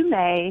 you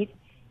made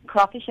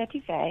crawfish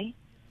etouffee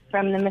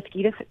from the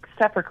Mosquito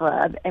Supper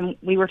Club, and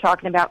we were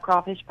talking about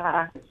crawfish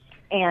pie,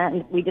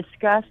 and we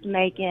discussed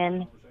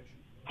making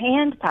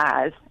hand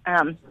pies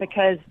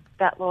because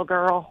that little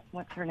girl,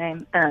 what's her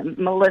name,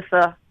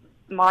 Melissa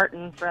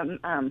Martin from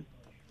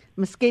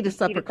Mosquito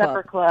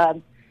Supper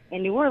Club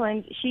in New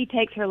Orleans, she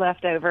takes her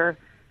leftover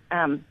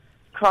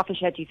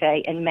crawfish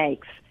etouffee and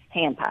makes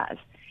hand pies.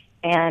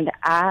 And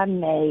I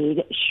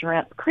made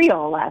shrimp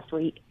Creole last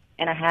week,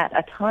 and I had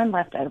a ton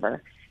left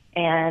over.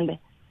 And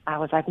I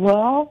was like,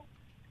 well,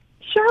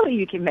 surely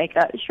you can make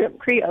a shrimp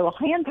Creole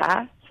hand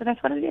pie. So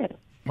that's what I did.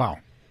 Wow.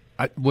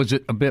 Was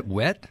it a bit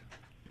wet?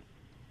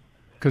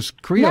 Because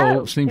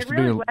Creole seems to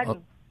be a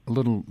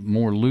little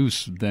more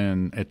loose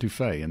than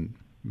etouffee, in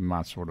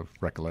my sort of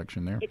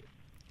recollection there.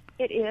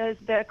 It is.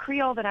 The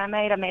Creole that I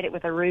made it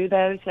with a roux,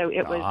 though, so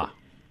it was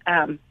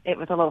a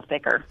little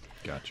thicker.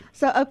 Gotcha.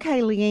 So,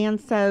 okay, Leanne,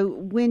 so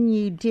when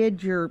you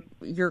did your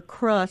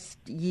crust,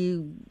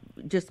 you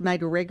just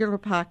made a regular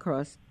pie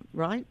crust,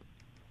 right?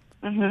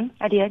 Mm-hmm.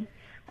 I did.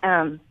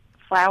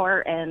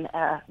 Flour and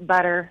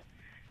butter,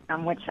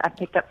 which I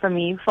picked up from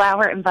you.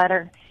 Flour and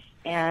butter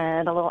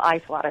and a little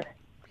ice water.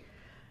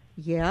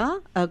 Yeah,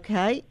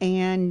 okay.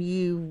 And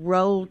you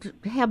rolled,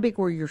 how big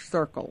were your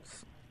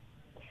circles?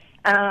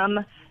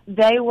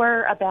 They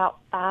were about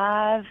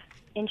 5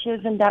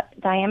 inches in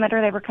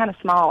diameter. They were kind of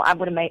small. I'll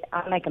make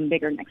them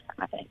bigger next time,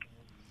 I think.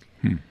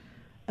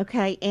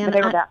 Okay. And but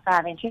they were about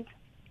 5 inches.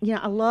 Yeah,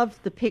 I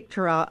loved the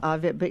picture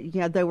of it, but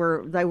yeah, they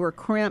were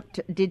crimped.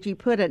 Did you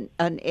put an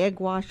egg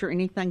wash or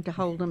anything to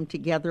hold them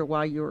together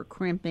while you were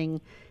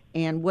crimping?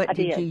 And what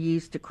did you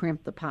use to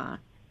crimp the pie?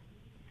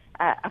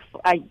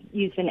 I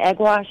used an egg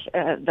wash,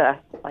 a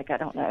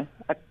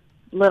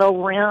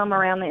little rim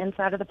around the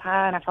inside of the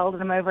pie, and I folded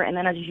them over, and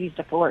then I just used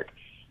a fork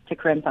to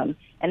crimp them,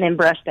 and then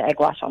brushed the egg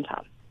wash on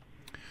top.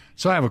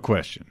 So I have a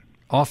question.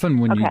 Often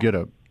when you get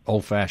a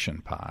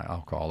old-fashioned pie,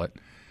 I'll call it,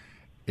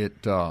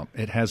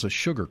 it has a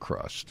sugar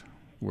crust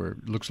where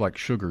it looks like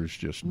sugar is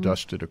just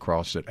dusted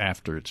across it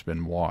after it's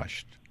been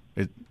washed.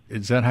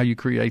 Is that how you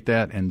create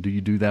that, and do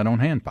you do that on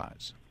hand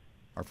pies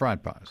or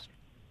fried pies?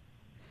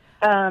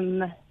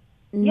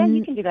 Yeah,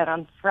 you can do that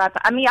on fried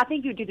pie. I mean, I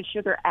think you do the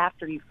sugar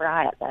after you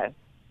fry it, though,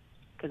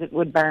 because it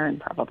would burn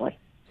probably.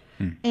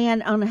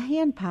 And on a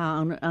hand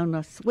pie, on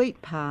a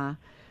sweet pie,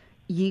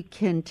 you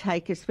can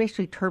take,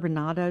 especially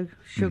turbinado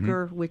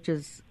sugar, which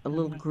is a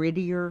little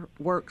grittier,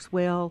 works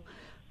well.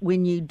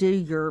 When you do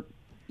your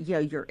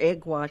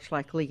egg wash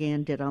like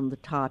Leanne did on the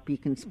top, you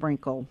can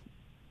sprinkle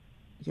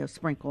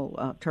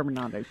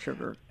turbinado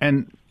sugar.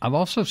 And I've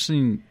also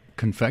seen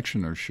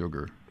confectioner's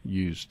sugar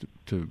used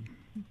to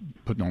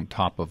put on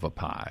top of a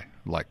pie,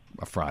 like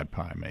a fried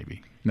pie,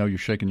 maybe. No, you're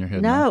shaking your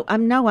head.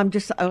 I'm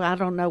just. I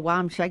don't know why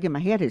I'm shaking my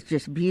head. It's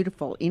just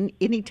beautiful.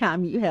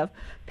 Anytime you have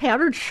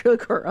powdered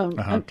sugar on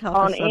top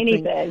of something,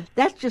 anything,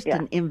 that's just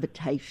an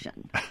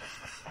invitation.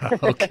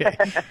 Okay,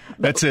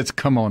 that's it.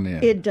 Come on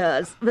in. It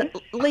does, but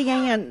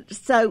Leanne.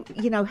 So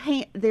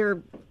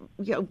they're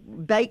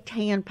baked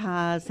hand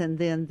pies, and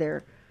then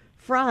they're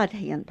fried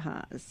hand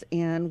pies,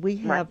 and we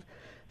have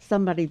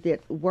somebody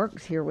that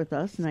works here with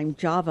us named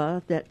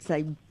Java that's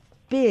a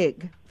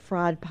big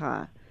fried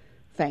pie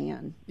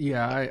fan.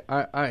 Yeah,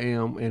 I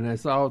am, and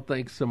it's all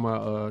thanks to my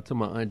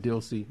Aunt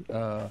Dilsey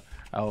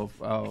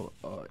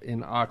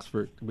in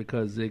Oxford,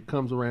 because it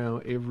comes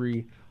around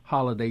every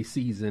holiday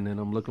season, and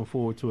I'm looking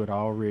forward to it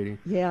already.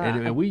 Yeah,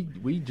 and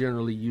we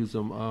generally use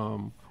them,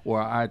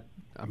 or I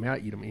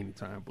eat them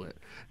anytime, but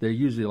they're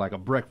usually like a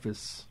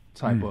breakfast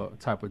type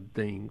of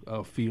thing,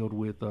 filled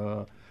with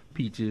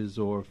peaches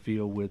or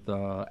filled with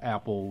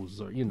apples,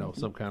 or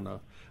some kind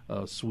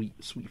of sweet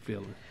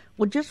feeling.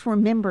 Well, just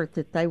remember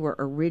that they were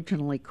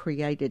originally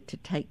created to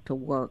take to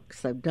work,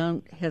 so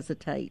don't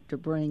hesitate to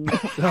bring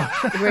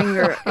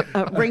your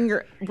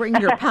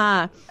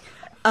pie.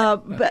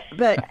 But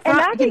and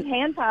I think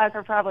hand pies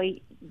are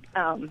probably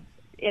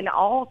in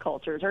all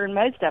cultures, or in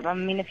most of them. I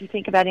mean, if you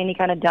think about any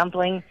kind of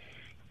dumpling,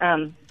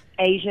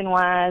 Asian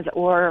wise,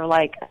 or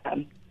like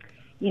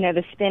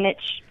the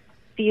spinach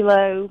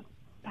phyllo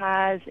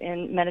pies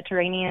in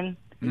Mediterranean.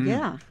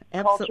 Yeah,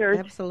 cultures.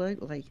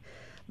 Absolutely.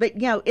 But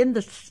in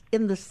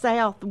the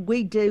South,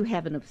 we do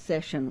have an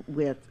obsession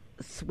with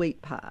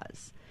sweet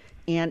pies,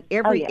 and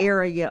every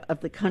area of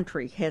the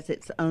country has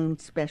its own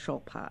special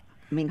pie.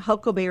 I mean,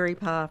 huckleberry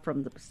pie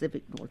from the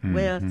Pacific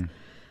Northwest,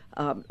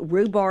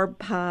 rhubarb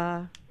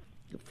pie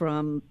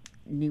from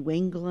New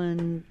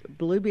England,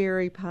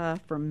 blueberry pie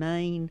from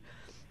Maine.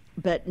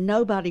 But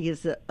nobody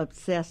is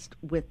obsessed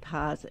with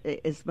pies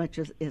as much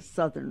as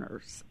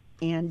Southerners.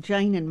 And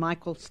Jane and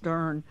Michael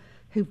Stern,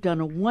 who've done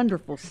a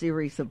wonderful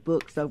series of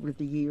books over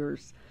the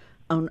years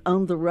on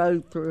the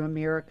road through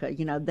America,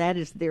 that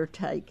is their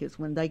take, is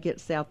when they get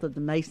south of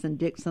the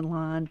Mason-Dixon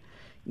line,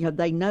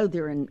 they know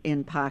they're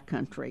in pie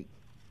country.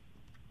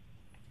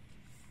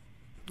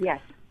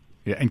 Yes.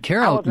 Yeah, and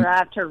Carol, I will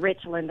drive to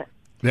Richland.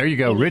 There you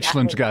go.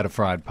 Richland's got a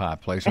fried pie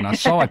place, and I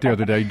saw it the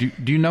other day.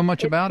 Do you know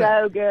much about it?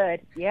 It's so good.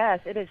 Yes,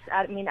 it is.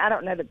 I mean, I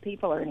don't know the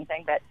people or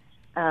anything, but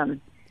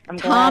I'm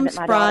Tom's glad that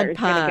my fried daughter is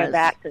going to go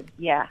back to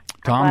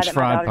Tom's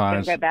fried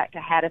pies. Go back to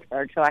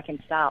Hattiesburg so I can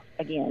stop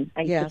again.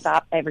 I used to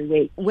stop every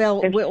week.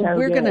 Well,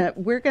 we're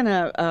we're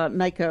gonna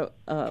make a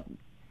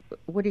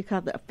what do you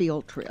call that? A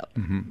field trip.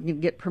 You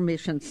get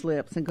permission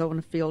slips and go on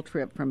a field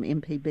trip from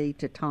MPB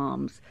to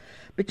Tom's.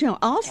 But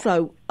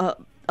also.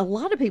 A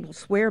lot of people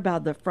swear by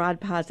the fried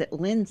pies at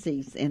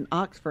Lindsay's in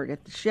Oxford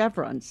at the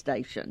Chevron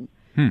station.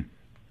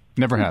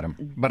 Never had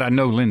them, but I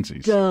know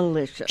Lindsay's.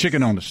 Delicious.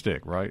 Chicken on the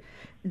stick, right?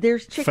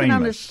 There's chicken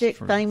on the stick,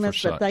 famous,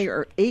 for but they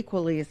are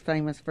equally as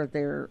famous for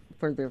their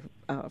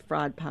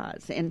fried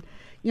pies. And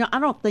I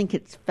don't think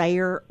it's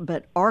fair,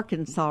 but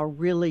Arkansas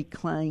really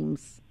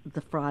claims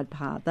the fried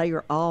pie. They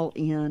are all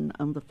in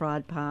on the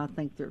fried pie. I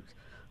think there's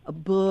a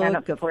book. I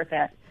don't support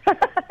that.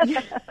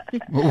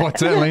 What's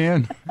that,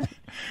 Leanne?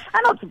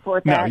 I don't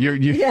support that. No,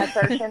 you.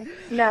 assertion.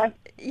 No.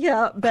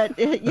 Yeah, but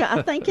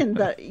I think in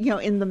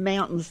the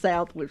mountain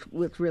South, which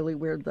was really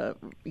where the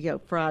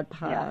fried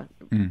pie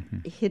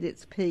hit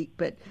its peak,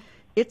 but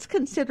it's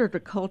considered a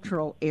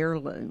cultural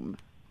heirloom.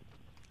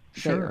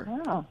 Sure.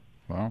 Oh.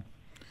 Wow.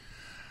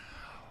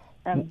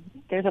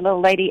 There's a little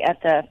lady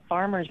at the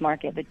farmers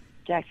market, the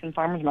Jackson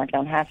Farmers Market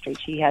on High Street.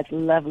 She has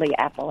lovely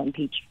apple and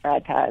peach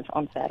fried pies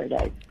on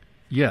Saturdays.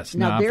 Yes,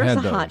 now I've there's had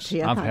a those. hot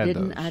tip. I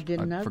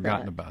didn't know I've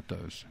forgotten that. about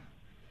those.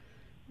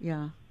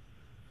 Yeah.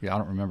 Yeah, I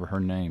don't remember her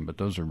name, but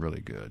those are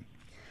really good.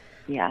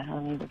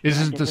 Yeah.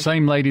 Is it the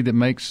same lady that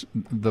makes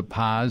the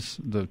pies,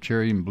 the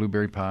cherry and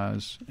blueberry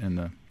pies and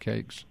the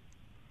cakes?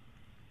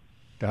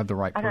 Do I have the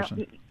right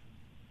person?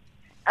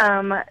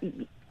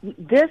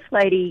 This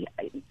lady,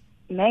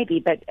 maybe,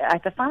 but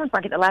at the farmers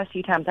market, the last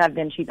few times I've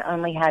been, she's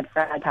only had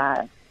fried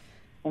pies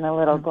in a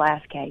little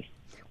glass case.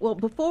 Well,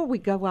 before we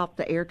go off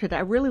the air today,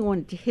 I really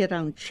wanted to hit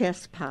on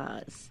chess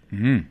pies,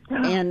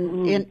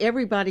 and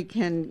everybody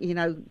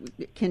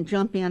can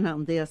jump in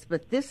on this.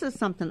 But this is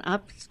something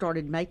I've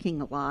started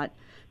making a lot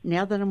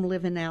now that I'm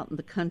living out in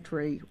the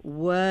country,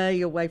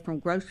 way away from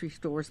grocery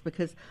stores,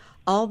 because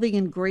all the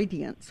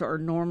ingredients are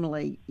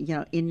normally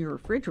in your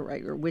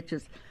refrigerator, which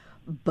is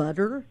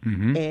butter,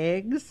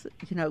 eggs,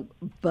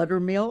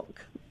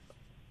 buttermilk,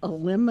 a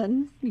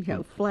lemon,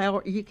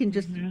 flour. You can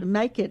just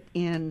make it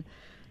in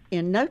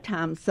no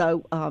time.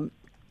 So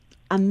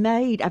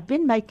I've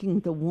been making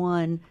the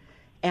one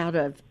out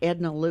of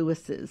Edna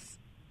Lewis's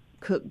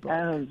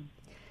cookbook.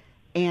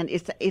 And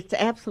it's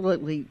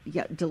absolutely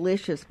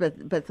delicious.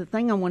 But the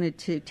thing I wanted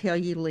to tell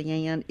you,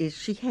 Leanne, is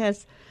she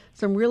has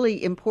some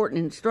really important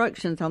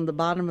instructions on the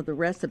bottom of the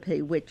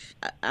recipe, which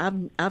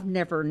I've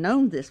never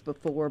known this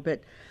before,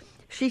 but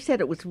she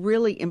said it was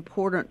really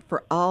important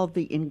for all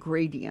the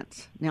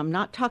ingredients. Now, I'm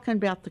not talking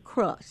about the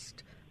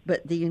crust,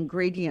 but the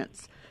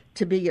ingredients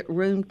to be at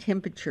room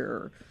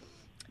temperature,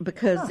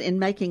 because in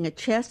making a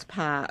chess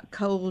pie,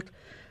 cold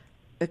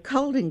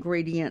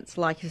ingredients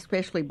like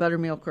especially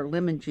buttermilk or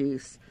lemon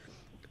juice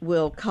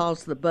will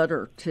cause the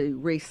butter to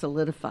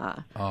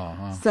re-solidify.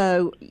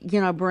 So,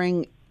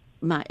 bring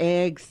my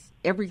eggs,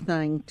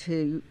 everything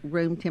to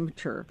room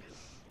temperature.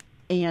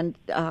 And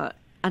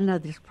I know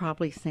this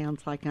probably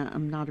sounds like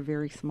I'm not a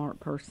very smart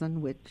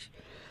person,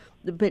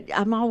 but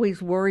I'm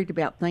always worried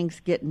about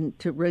things getting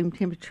to room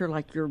temperature,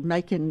 like you're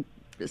making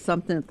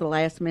something at the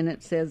last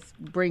minute says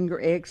bring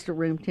your eggs to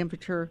room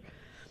temperature.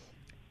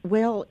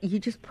 Well, you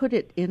just put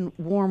it in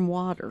warm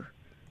water.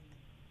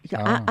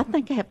 I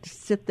think I have to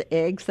sit the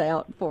eggs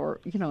out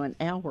for an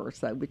hour or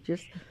so, but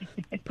just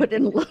put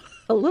in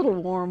a little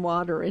warm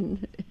water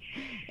and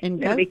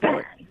go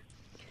for it.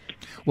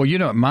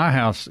 Well, at my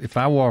house, if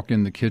I walk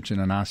in the kitchen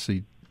and I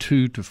see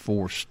 2 to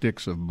 4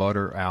 sticks of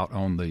butter out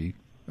on the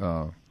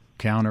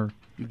counter,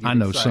 I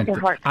know something.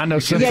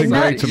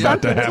 Great's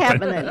about to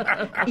happen.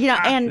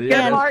 And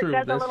your heart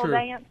does a little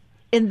dance.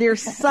 And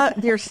there's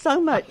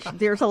so much.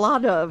 There's a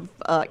lot of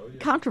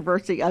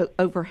controversy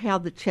over how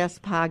the chess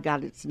pie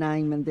got its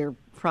name, and there are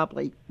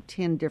probably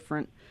 10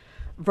 different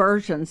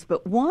versions.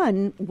 But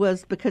one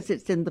was because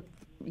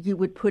you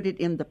would put it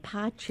in the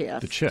pie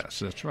chest. The chest,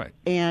 that's right.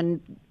 And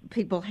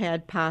people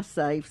had pie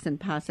safes and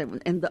pie safes.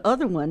 And the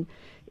other one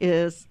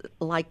is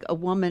like a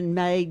woman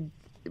made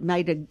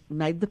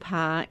the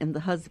pie, and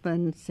the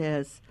husband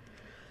says,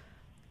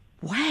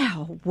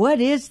 "Wow, what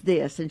is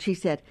this?" And she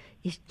said,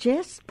 "It's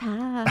just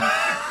pie."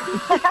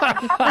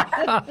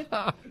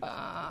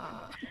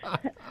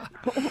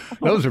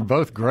 Those are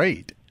both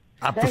great.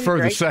 I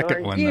prefer the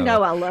second one,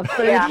 though. I love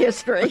food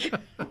history.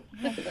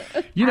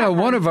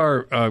 One of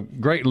our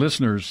great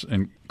listeners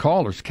and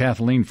callers,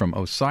 Kathleen from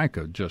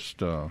Osaka,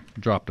 just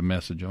dropped a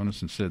message on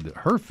us and said that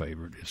her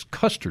favorite is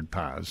custard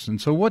pies. And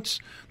so what's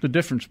the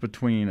difference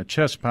between a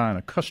chess pie and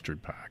a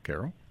custard pie,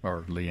 Carol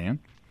or Leanne?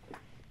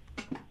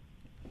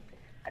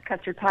 A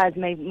custard pie is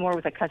made more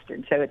with a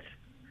custard, so it's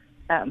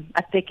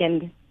a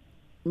thickened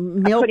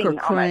milk or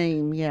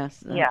cream,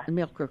 yes. Yeah.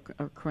 Milk or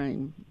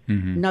cream.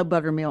 No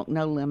buttermilk,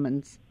 no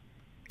lemons.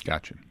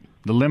 Gotcha.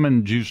 The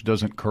lemon juice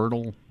doesn't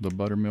curdle the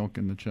buttermilk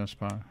in the chess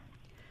pie?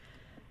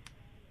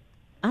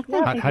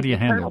 How do you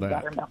handle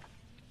that? Buttermilk.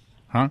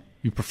 Huh?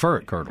 You prefer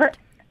it curdled?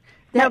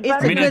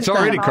 It's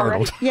already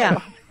curdled. Yeah.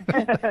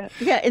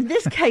 Yeah, in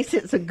this case,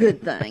 it's a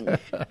good thing.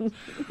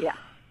 Yeah.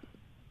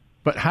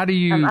 But how do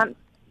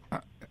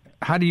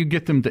you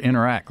get them to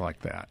interact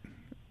like that?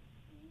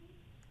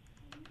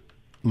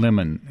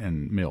 Lemon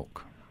and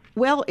milk.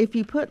 Well, if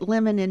you put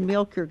lemon in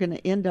milk, you're going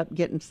to end up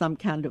getting some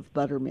kind of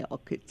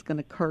buttermilk. It's going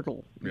to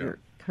curdle your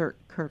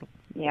curdle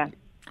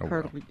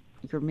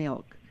your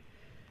milk.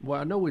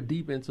 Well, I know we're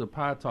deep into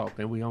pie talk,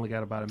 and we only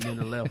got about a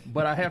minute left.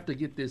 But I have to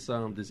get this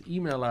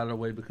email out of the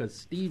way because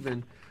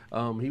Stephen,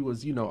 he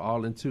was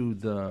all into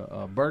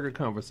the burger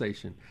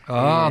conversation.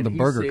 The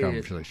burger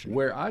conversation.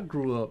 Where I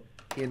grew up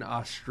in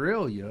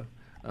Australia,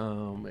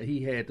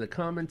 he had the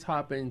common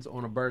toppings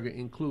on a burger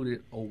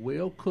included a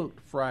well-cooked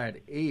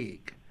fried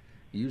egg,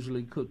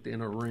 usually cooked in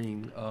a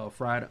ring,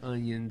 fried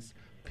onions,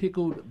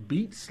 pickled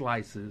beet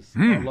slices,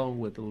 along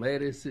with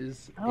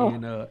lettuces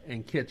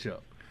and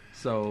ketchup.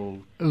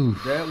 So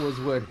that was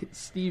what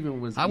Stephen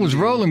was eating. I was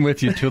rolling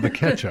with you till the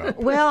ketchup.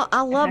 Well,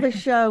 I love a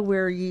show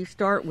where you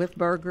start with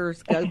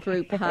burgers, go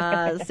through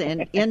pies,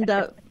 and end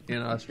up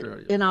in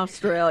Australia.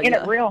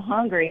 Get real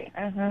hungry.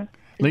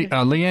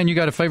 Leanne, you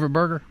got a favorite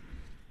burger?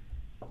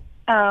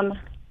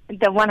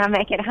 The one I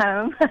make at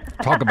home.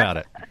 Talk about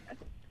it.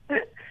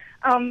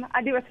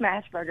 I do a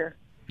smash burger.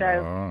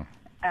 So,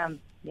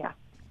 yeah.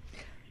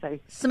 So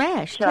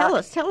smash. Tell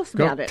us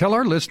about it. Tell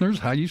our listeners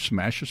how you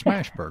smash a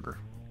smash burger.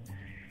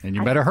 And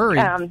you better hurry.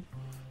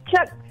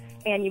 Chuck,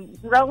 and you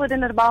roll it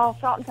into the ball,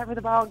 salt and pepper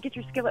the ball, get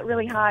your skillet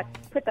really hot,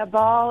 put the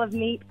ball of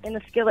meat in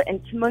the skillet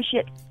and smush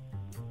it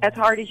as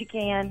hard as you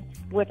can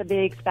with a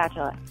big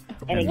spatula.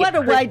 And what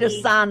a way to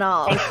sign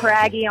off. And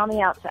craggy on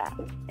the outside.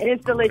 It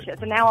is delicious,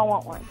 and now I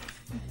want one.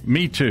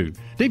 Me too.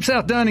 Deep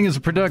South Dining is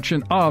a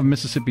production of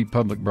Mississippi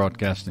Public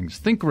Broadcasting's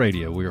Think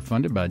Radio. We are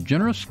funded by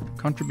generous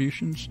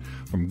contributions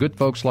from good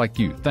folks like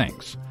you.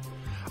 Thanks.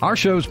 Our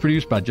show is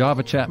produced by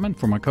Java Chapman.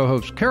 For my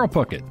co-host Carol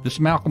Puckett, this is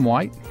Malcolm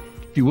White.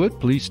 If you would,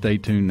 please stay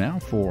tuned now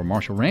for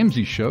Marshall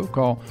Ramsey's show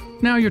called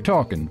Now You're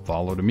Talking,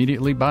 followed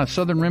immediately by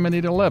Southern Remedy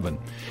at 11.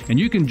 And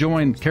you can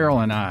join Carol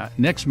and I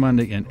next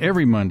Monday and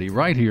every Monday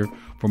right here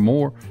for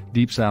more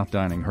Deep South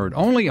Dining, heard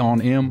only on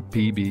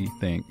MPB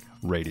Think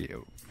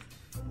Radio.